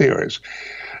economic theories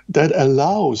that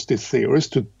allows the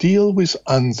theorists to deal with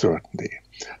uncertainty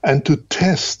and to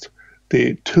test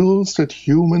the tools that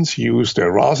humans use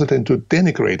there rather than to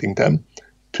denigrating them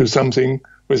to something,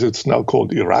 whether it's now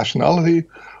called irrationality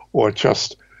or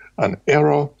just an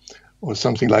error or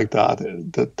something like that.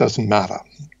 That doesn't matter.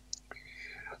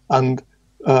 And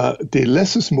the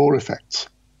less is more effects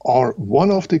are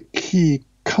one of the key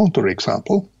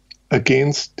counterexample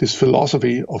against this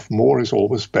philosophy of more is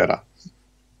always better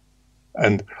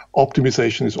and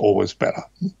optimization is always better.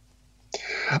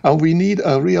 And we need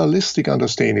a realistic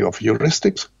understanding of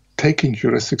heuristics, taking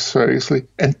heuristics seriously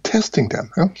and testing them,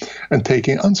 and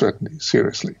taking uncertainty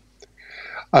seriously.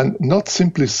 And not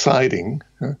simply siding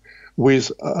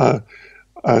with a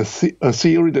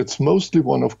theory that's mostly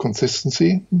one of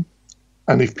consistency,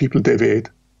 and if people deviate,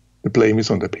 the blame is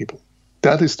on the people.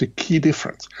 That is the key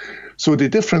difference. So the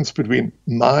difference between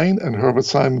mine and Herbert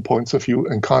Simon points of view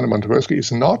and Kahneman and Tversky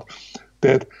is not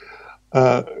that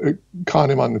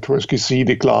Kahneman and Tversky see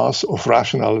the glass of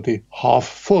rationality half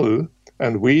full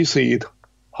and we see it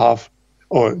half,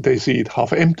 or they see it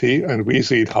half empty and we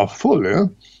see it half full. Yeah?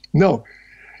 No,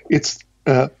 it's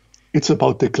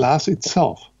about the glass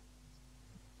itself.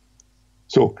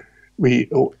 So we,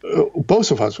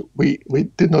 both of us, we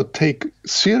did not take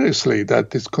seriously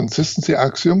that these consistency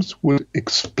axioms would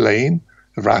explain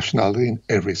rationality in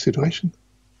every situation.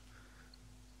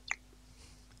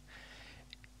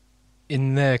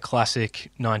 In their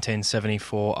classic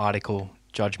 1974 article,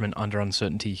 Judgment Under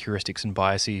Uncertainty, Heuristics and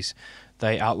Biases,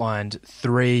 they outlined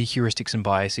 3 heuristics and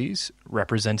biases: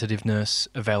 representativeness,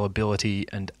 availability,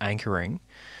 and anchoring.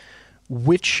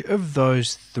 Which of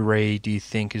those 3 do you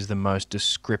think is the most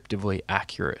descriptively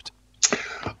accurate?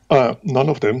 None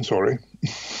of them, sorry.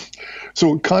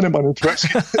 So Kahneman and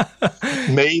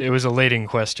Tversky made... It was a leading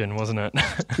question, wasn't it?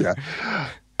 Yeah.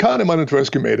 Kahneman and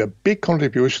Tversky made a big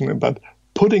contribution about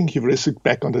putting heuristic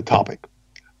back on the topic.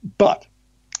 But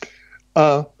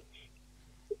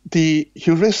the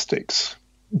heuristics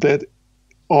that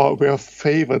were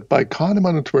favored by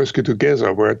Kahneman and Tversky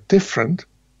together were different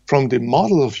from the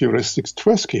model of heuristics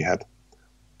Tversky had.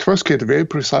 Tversky had very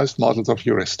precise models of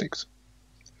heuristics.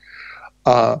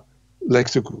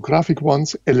 Lexicographic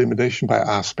ones, elimination by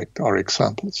aspect are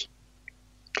examples.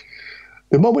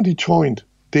 The moment he joined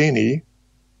Denny,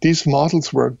 these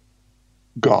models were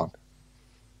gone.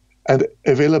 And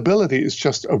availability is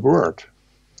just a word,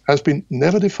 has been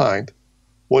never defined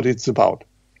what it's about.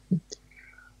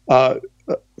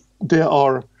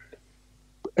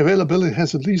 Availability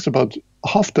has at least about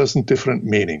half dozen different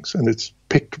meanings, and it's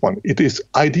picked one. It is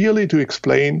ideally to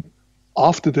explain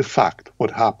after the fact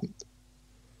what happened.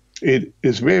 It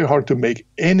is very hard to make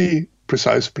any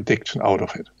precise prediction out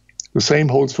of it. The same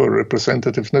holds for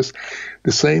representativeness.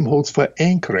 The same holds for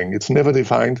anchoring. It's never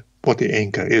defined what the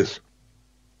anchor is.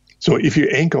 So if you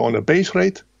anchor on a base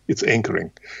rate, it's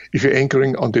anchoring. If you're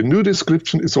anchoring on the new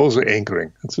description, it's also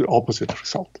anchoring. It's the opposite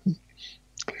result.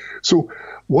 So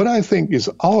what I think is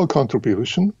our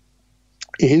contribution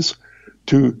is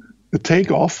to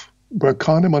take off where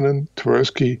Kahneman and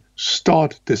Tversky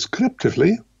start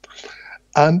descriptively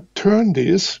and turn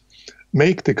this,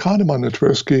 make the Kahneman and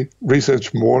Tversky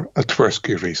research more a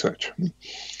Tversky research.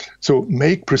 So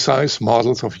make precise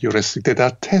models of heuristic that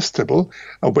are testable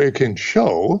and where you can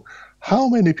show how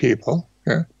many people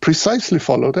precisely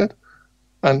follow that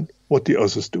and what the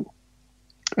others do.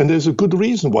 And there's a good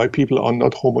reason why people are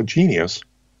not homogeneous,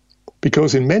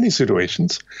 because in many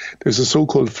situations, there's a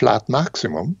so-called flat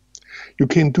maximum. You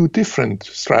can do different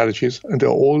strategies and they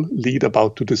all lead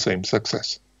about to the same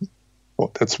success.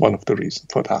 Well, that's one of the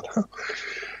reasons for that.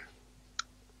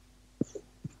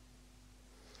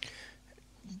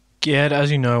 Gerd,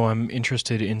 as you know, I'm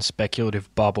interested in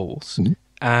speculative bubbles,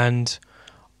 and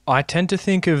I tend to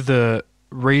think of the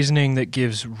reasoning that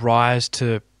gives rise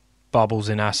to bubbles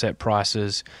in asset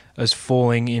prices as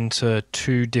falling into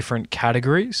two different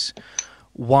categories.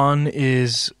 One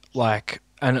is like,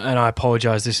 and I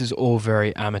apologize, this is all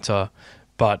very amateur,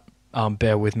 but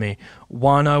bear with me.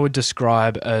 One I would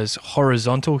describe as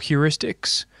horizontal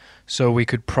heuristics, so we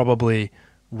could probably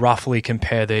roughly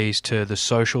compare these to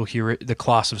the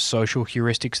class of social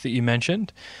heuristics that you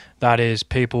mentioned. That is,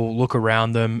 people look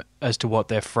around them as to what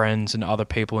their friends and other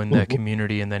people in their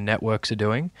community and their networks are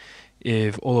doing.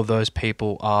 If all of those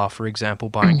people are, for example,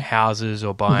 buying houses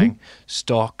or buying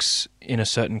stocks in a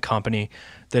certain company,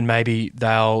 then maybe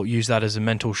they'll use that as a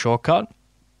mental shortcut.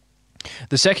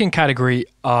 The second category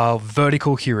are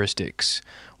vertical heuristics,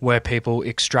 where people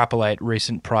extrapolate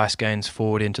recent price gains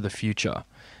forward into the future.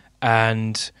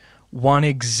 And one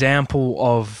example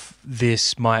of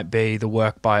this might be the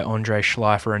work by Andrei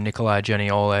Schleifer and Nikolai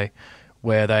Geniole,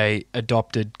 where they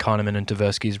adopted Kahneman and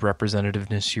Tversky's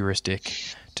representativeness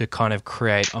heuristic to kind of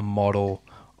create a model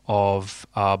of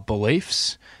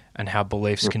beliefs and how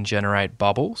beliefs can generate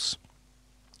bubbles.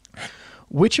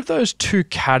 Which of those two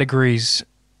categories,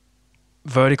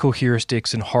 vertical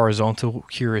heuristics and horizontal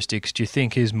heuristics, do you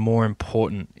think is more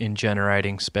important in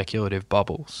generating speculative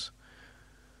bubbles?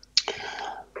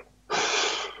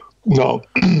 Now,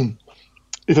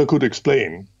 if I could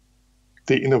explain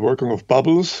the inner working of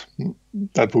bubbles,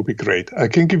 that would be great. I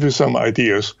can give you some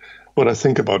ideas what I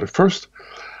think about it. First,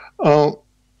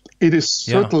 it is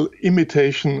subtle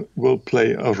imitation will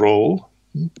play a role.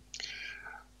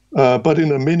 But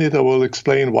in a minute, I will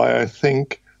explain why I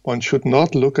think one should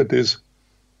not look at this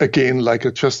again like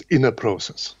a just inner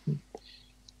process.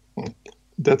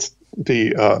 That's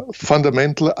the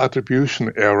fundamental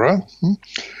attribution error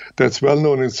that's well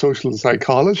known in social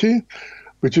psychology,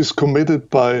 which is committed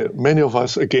by many of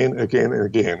us again and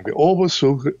again. We always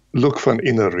look for an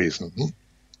inner reason.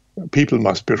 People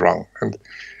must be wrong. And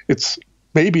it's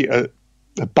maybe a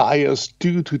bias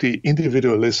due to the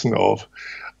individualism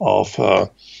of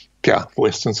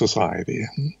Western society,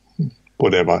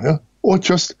 whatever, or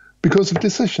just because of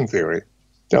decision theory.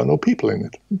 There are no people in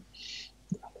it,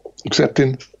 except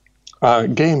in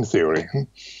game theory.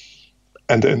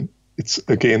 And then it's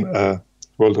again a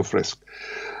world of risk.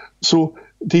 So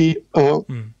the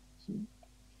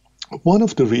one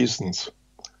of the reasons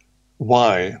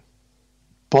why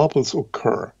bubbles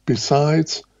occur,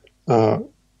 besides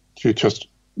you just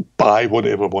buy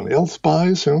whatever one else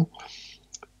buys,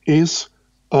 is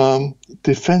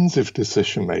defensive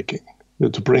decision making,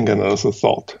 to bring another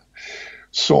thought.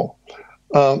 So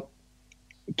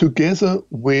together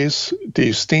with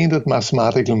the standard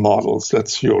mathematical models,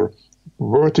 that's your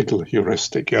vertical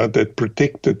heuristic, that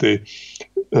predicted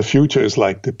the future is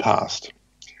like the past.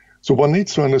 So one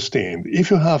needs to understand,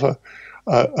 if you have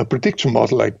a prediction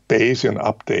model like Bayesian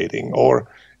updating or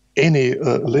any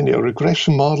linear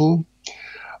regression model,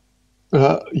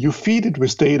 you feed it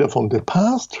with data from the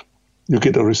past, you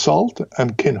get a result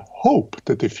and can hope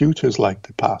that the future is like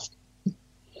the past,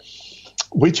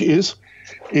 which is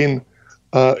in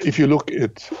if you look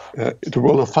at the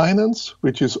world of finance,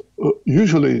 which is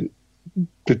usually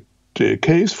the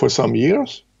case for some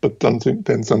years, but then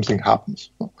something happens.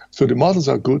 So the models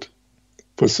are good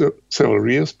for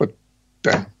several years, but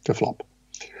then they flop.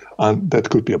 And that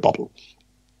could be a bubble.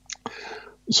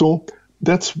 So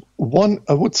that's one,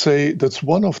 I would say, that's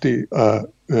one of the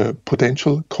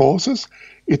potential causes.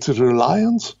 It's a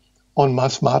reliance on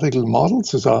mathematical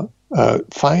models that are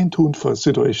fine-tuned for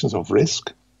situations of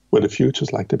risk, where the future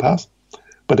is like the past,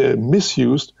 but they're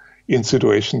misused in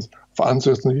situations of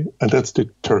uncertainty, and that's the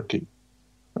Turkey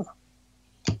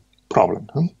problem.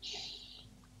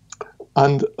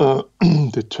 And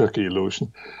the Turkey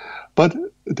illusion. But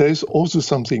there's also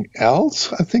something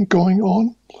else, I think, going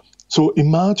on. So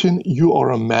imagine you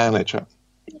are a manager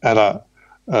at a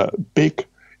big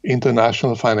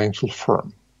international financial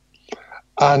firm,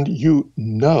 and you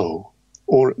know,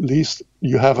 or at least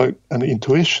you have an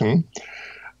intuition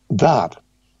that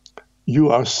you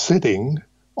are sitting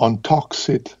on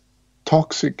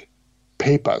toxic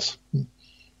papers,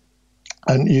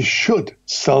 and you should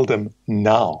sell them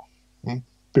now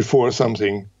before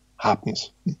something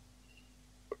happens.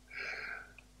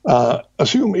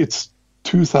 Assume it's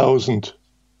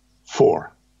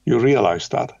 2004. You realize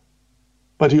that.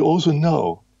 But you also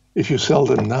know if you sell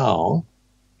them now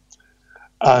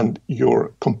and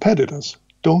your competitors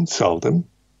don't sell them,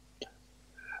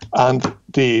 and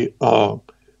the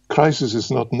crisis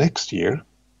is not next year,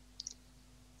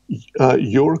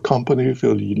 your company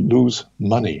will lose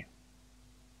money,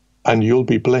 and you'll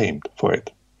be blamed for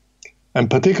it. And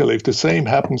particularly if the same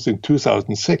happens in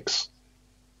 2006,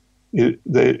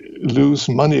 they lose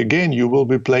money again, you will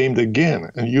be blamed again,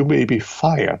 and you may be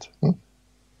fired.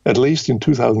 At least in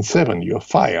 2007, you're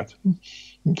fired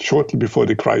shortly before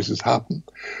the crisis happened.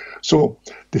 So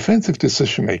defensive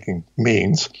decision-making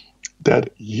means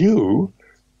that you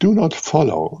do not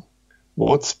follow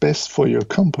what's best for your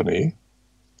company,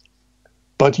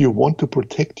 but you want to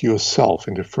protect yourself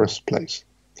in the first place.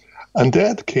 And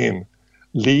that can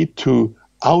lead to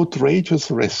outrageous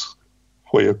risks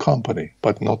for your company,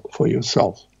 but not for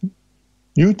yourself.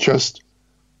 You just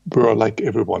were like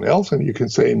everyone else, and you can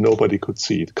say nobody could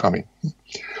see it coming.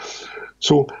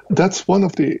 So that's one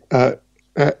of the,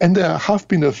 and there have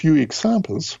been a few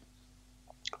examples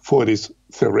for these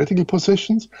theoretical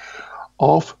positions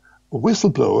of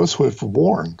whistleblowers who have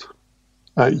warned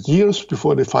years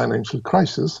before the financial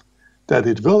crisis that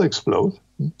it will explode,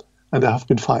 and they have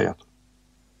been fired.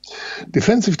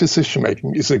 Defensive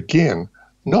decision-making is, again,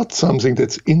 not something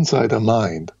that's inside a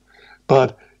mind,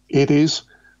 but it is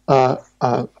a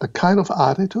kind of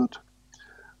attitude,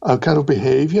 a kind of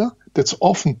behavior that's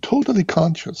often totally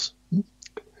conscious,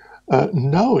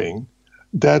 knowing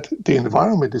that the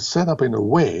environment is set up in a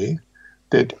way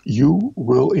that you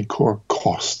will incur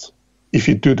costs if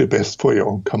you do the best for your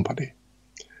own company.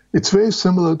 It's very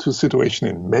similar to a situation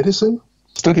in medicine.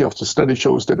 Study after study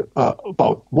shows that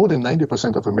about more than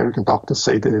 90% of American doctors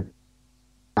say that they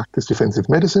practice defensive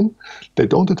medicine. They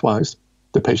don't advise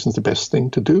the patients the best thing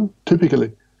to do.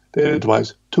 Typically, they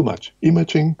advise too much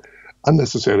imaging,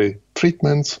 unnecessary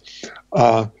treatments,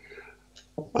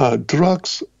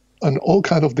 drugs, and all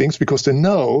kinds of things, because they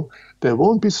know they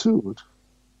won't be sued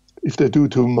if they do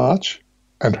too much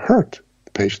and hurt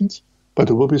the patients, but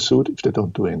they will be sued if they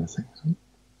don't do anything.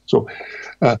 So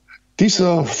these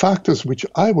are factors which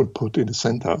I would put in the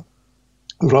center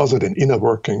rather than inner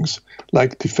workings,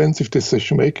 like defensive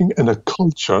decision-making and a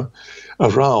culture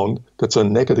around that's a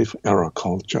negative error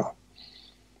culture.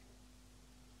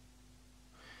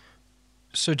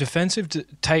 So defensive,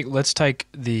 let's take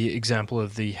the example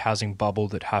of the housing bubble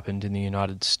that happened in the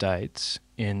United States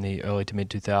in the early to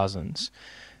mid-2000s.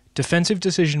 Defensive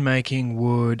decision-making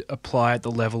would apply at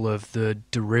the level of the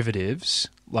derivatives,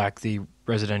 like the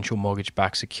residential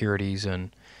mortgage-backed securities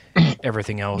and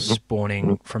everything else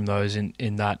spawning from those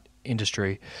in that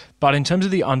industry. But in terms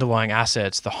of the underlying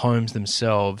assets, the homes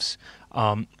themselves,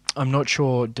 I'm not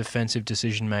sure defensive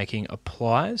decision-making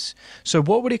applies. So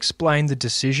what would explain the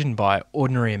decision by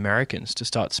ordinary Americans to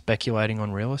start speculating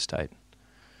on real estate?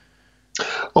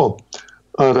 So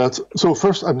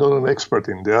first, I'm not an expert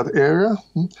in that area,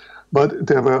 but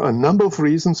there were a number of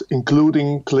reasons,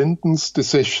 including Clinton's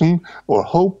decision or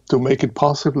hope to make it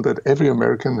possible that every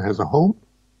American has a home,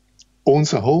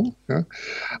 owns a home,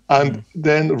 and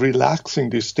then relaxing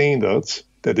the standards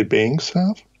that the banks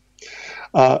have.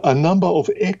 A number of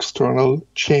external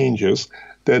changes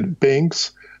that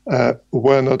banks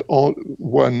were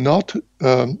not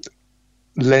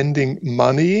lending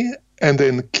money and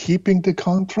then keeping the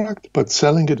contract, but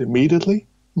selling it immediately.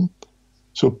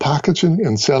 So packaging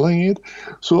and selling it.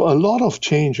 So a lot of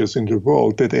changes in the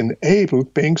world that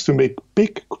enabled banks to make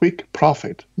big, quick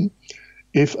profit.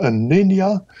 If a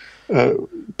ninja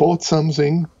bought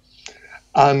something,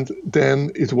 and then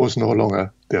it was no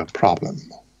longer their problem.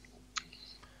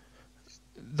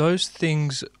 Those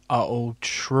things are all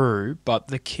true, but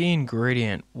the key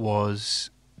ingredient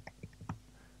was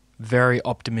very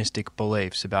optimistic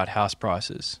beliefs about house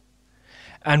prices.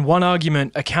 And one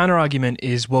argument, a counter-argument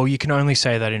is, well, you can only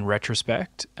say that in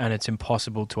retrospect, and it's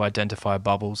impossible to identify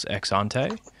bubbles ex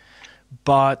ante.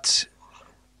 But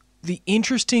the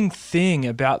interesting thing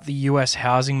about the US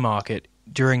housing market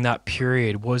during that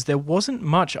period was there wasn't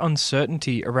much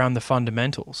uncertainty around the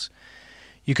fundamentals.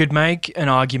 You could make an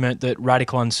argument that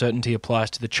radical uncertainty applies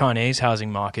to the Chinese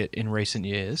housing market in recent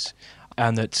years,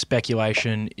 and that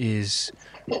speculation is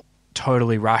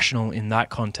totally rational in that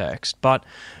context. But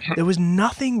there was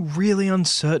nothing really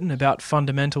uncertain about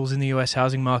fundamentals in the US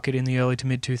housing market in the early to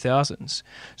mid-2000s.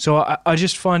 So I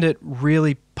just find it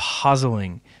really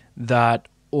puzzling that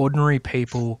ordinary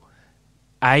people,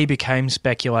 A, became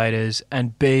speculators,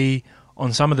 and B,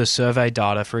 on some of the survey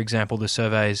data, for example, the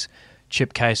surveys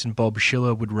Chip Case and Bob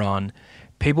Schiller would run,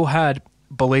 people had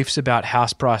beliefs about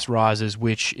house price rises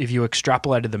which, if you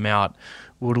extrapolated them out,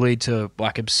 would lead to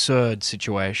like absurd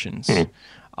situations.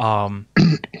 But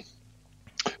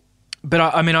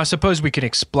I suppose we can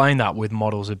explain that with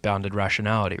models of bounded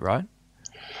rationality, right?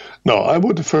 No, I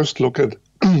would first look at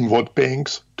what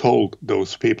banks told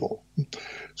those people.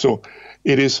 So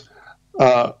it is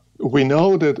we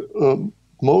know that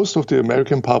most of the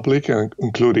American public,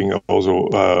 including also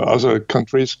other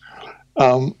countries,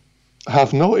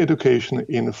 have no education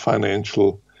in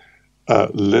financial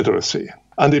literacy.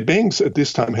 And the banks at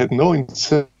this time had no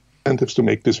incentives to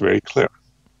make this very clear,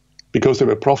 because they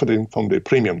were profiting from the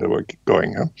premium they were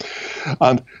going.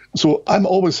 And so I'm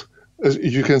always, as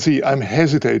you can see, I'm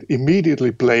hesitate,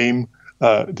 immediately blame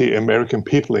the American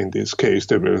people in this case.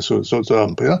 They were so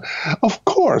dumb. Yeah? Of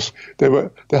course, they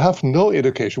have no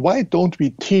education. Why don't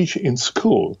we teach in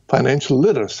school financial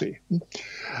literacy?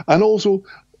 And also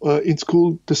in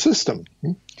school the system.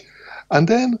 And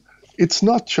then it's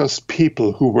not just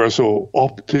people who were so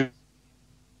optimistic.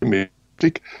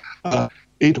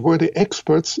 It were the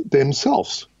experts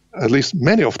themselves, at least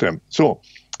many of them. So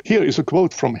here is a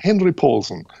quote from Henry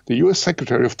Paulson, the U.S.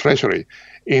 Secretary of Treasury,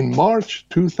 in March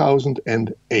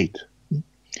 2008.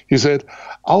 He said,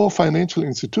 "Our financial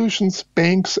institutions,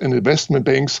 banks and investment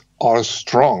banks are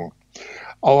strong.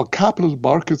 Our capital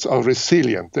markets are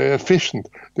resilient, they're efficient,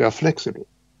 they are flexible."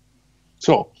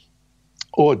 So,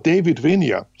 or David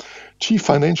Viniar, Chief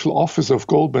Financial Officer of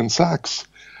Goldman Sachs,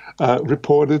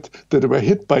 reported that they were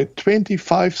hit by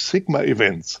 25 Sigma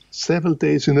events several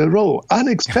days in a row,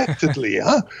 unexpectedly.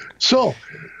 So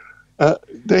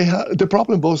the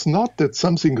problem was not that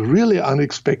something really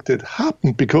unexpected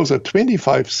happened, because a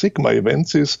 25 Sigma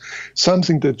events is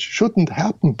something that shouldn't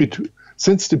happen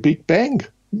since the Big Bang.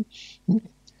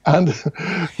 And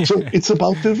so it's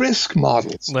about the risk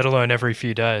models. Let alone every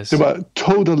few days. They were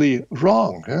totally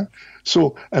wrong.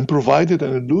 So, and provided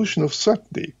an illusion of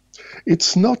certainty.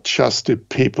 It's not just the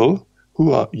people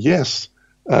who are,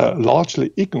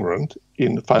 largely ignorant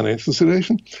in financial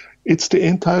situation. It's the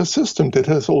entire system that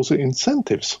has also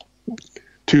incentives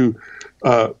to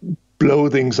blow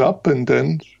things up and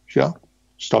then,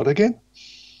 start again.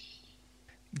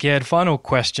 Gerd, final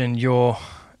question. You're,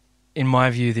 in my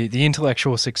view, the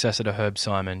intellectual successor to Herb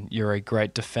Simon. You're a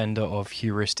great defender of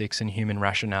heuristics and human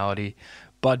rationality.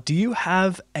 But do you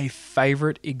have a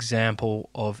favorite example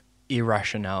of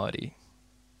irrationality?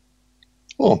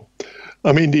 Oh,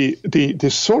 I mean, the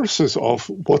sources of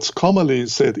what's commonly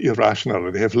said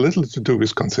irrationality have little to do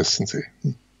with consistency.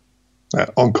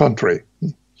 On contrary,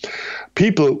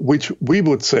 people which we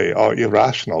would say are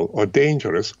irrational or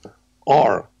dangerous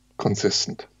are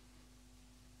consistent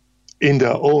in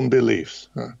their own beliefs,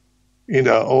 in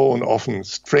their own often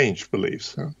strange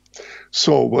beliefs.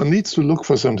 So one needs to look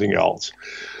for something else.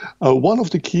 One of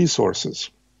the key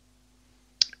sources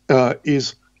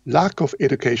is lack of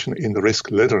education in risk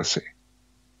literacy.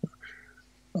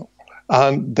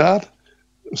 And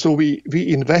so we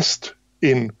invest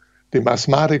in the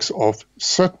mathematics of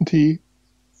certainty,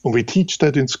 and we teach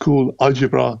that in school,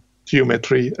 algebra,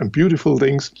 geometry, and beautiful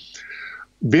things.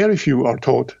 Very few are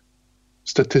taught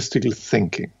statistical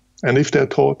thinking. And if they're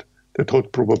taught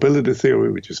probability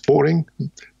theory, which is boring.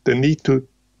 They need to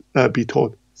be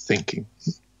taught thinking,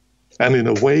 and in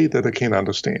a way that they can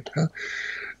understand.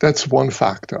 That's one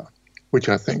factor, which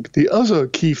I think. The other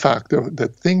key factor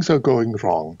that things are going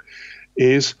wrong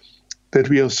is that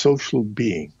we are social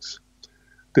beings.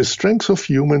 The strength of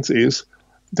humans is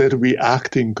that we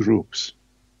act in groups.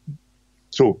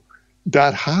 So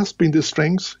that has been the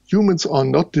strength. Humans are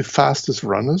not the fastest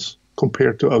runners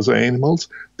compared to other animals.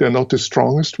 They're not the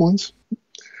strongest ones.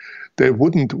 They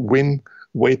wouldn't win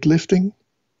weightlifting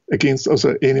against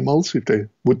other animals if they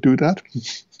would do that.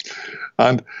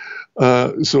 And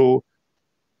so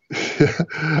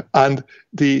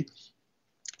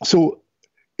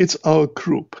it's our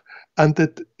group, and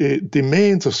that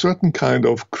demands a certain kind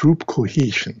of group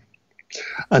cohesion.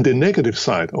 And the negative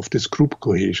side of this group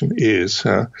cohesion is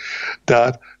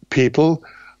that people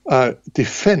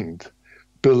defend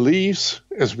beliefs,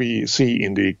 as we see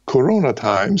in the corona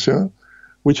times,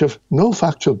 which have no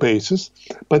factual basis,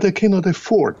 but they cannot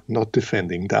afford not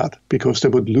defending that because they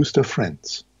would lose their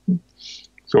friends.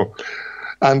 So,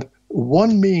 and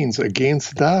one means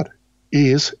against that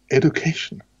is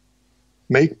education.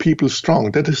 Make people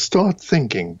strong. That is, start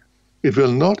thinking. It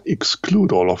will not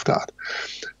exclude all of that.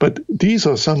 But these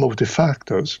are some of the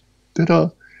factors that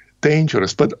are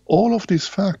dangerous. But all of these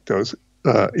factors,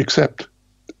 except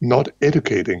not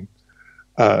educating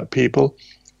people,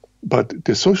 but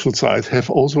the social side, have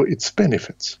also its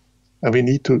benefits. And we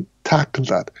need to tackle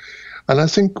that. And I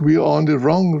think we are on the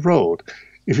wrong road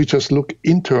if we just look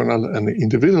internal and the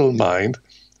individual mind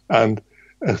and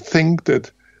think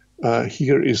that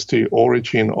here is the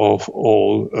origin of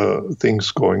all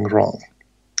things going wrong.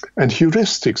 And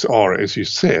heuristics are, as you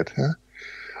said,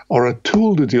 are a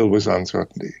tool to deal with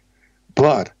uncertainty.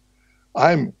 But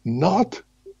I'm not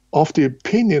of the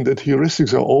opinion that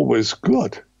heuristics are always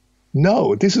good.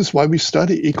 No, this is why we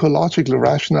study ecological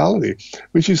rationality,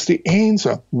 which is the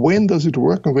answer. When does it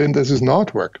work and when does it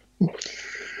not work?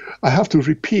 I have to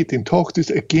repeat and talk this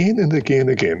again and again and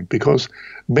again, because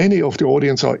many of the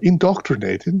audience are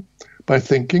indoctrinated by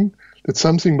thinking that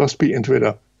something must be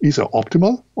either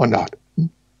optimal or not.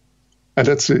 And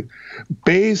that's a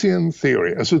Bayesian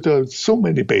theory. So there are so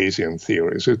many Bayesian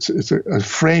theories. It's a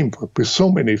framework with so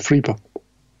many free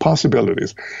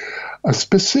possibilities. A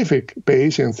specific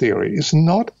Bayesian theory is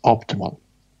not optimal.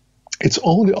 It's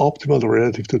only optimal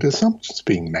relative to the assumptions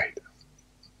being made.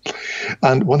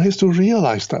 And one has to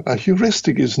realize that a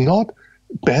heuristic is not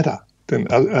better than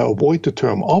avoid the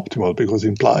term optimal, because it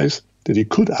implies that you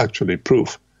could actually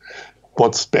prove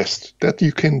what's best. That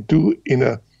you can do in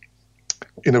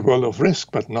a world of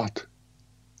risk, but not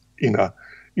in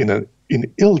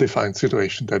ill-defined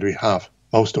situation that we have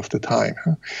most of the time.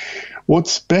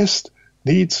 What's best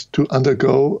needs to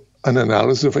undergo an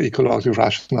analysis of ecological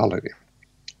rationality.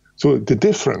 So the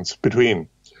difference between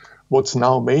what's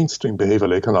now mainstream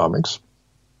behavioral economics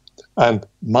and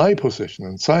my position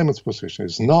and Simon's position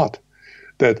is not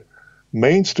that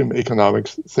mainstream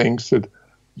economics thinks that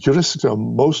heuristics are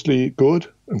mostly good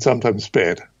and sometimes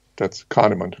bad. That's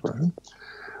Kahneman. Right?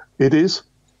 It is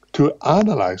to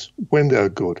analyze when they're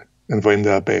good and when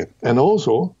they're bad. And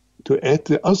also to add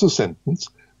the other sentence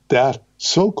that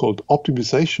so-called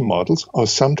optimization models are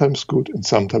sometimes good and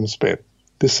sometimes bad.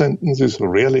 This sentence is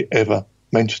rarely ever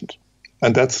mentioned.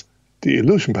 And that's the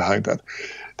illusion behind that.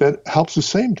 That helps the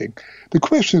same thing. The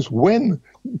question is, when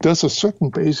does a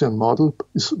certain Bayesian model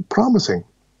is promising?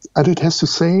 And it has the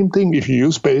same thing. If you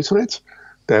use base rates,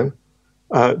 then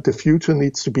the future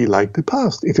needs to be like the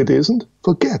past. If it isn't,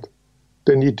 forget.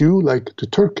 Then you do like the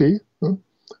turkey,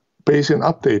 Bayesian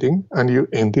updating, and you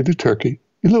ended the turkey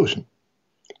illusion.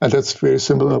 And that's very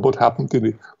similar to what happened in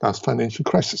the last financial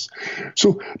crisis.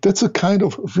 So that's a kind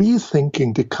of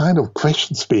rethinking the kind of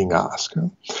questions being asked.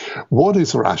 What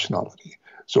is rationality?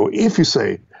 So if you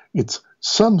say it's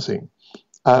something,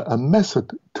 a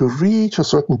method to reach a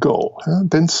certain goal,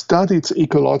 then study its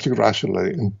ecological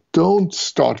rationality and don't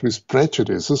start with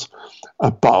prejudices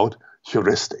about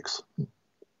heuristics.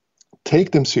 Take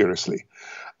them seriously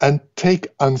and take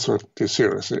uncertainty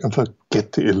seriously and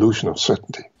forget the illusion of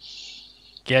certainty.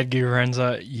 Gerd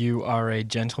Gigerenzer, you are a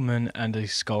gentleman and a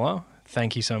scholar.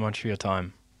 Thank you so much for your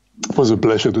time. It was a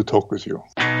pleasure to talk with you.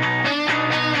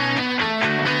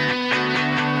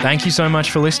 Thank you so much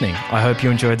for listening. I hope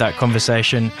you enjoyed that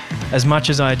conversation as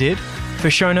much as I did. For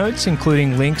show notes,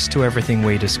 including links to everything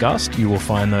we discussed, you will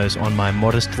find those on my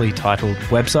modestly titled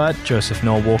website,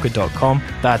 josephnoelwalker.com.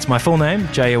 That's my full name,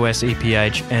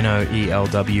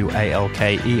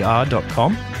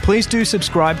 josephnoelwalker.com. Please do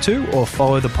subscribe to or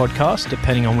follow the podcast,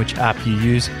 depending on which app you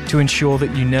use, to ensure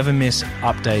that you never miss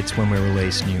updates when we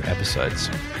release new episodes.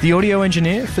 The audio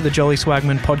engineer for the Jolly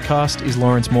Swagman podcast is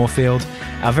Lawrence Moorfield.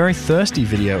 Our very thirsty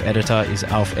video editor is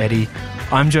Alf Eddy.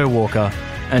 I'm Joe Walker.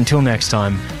 Until next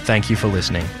time, thank you for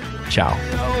listening. Ciao.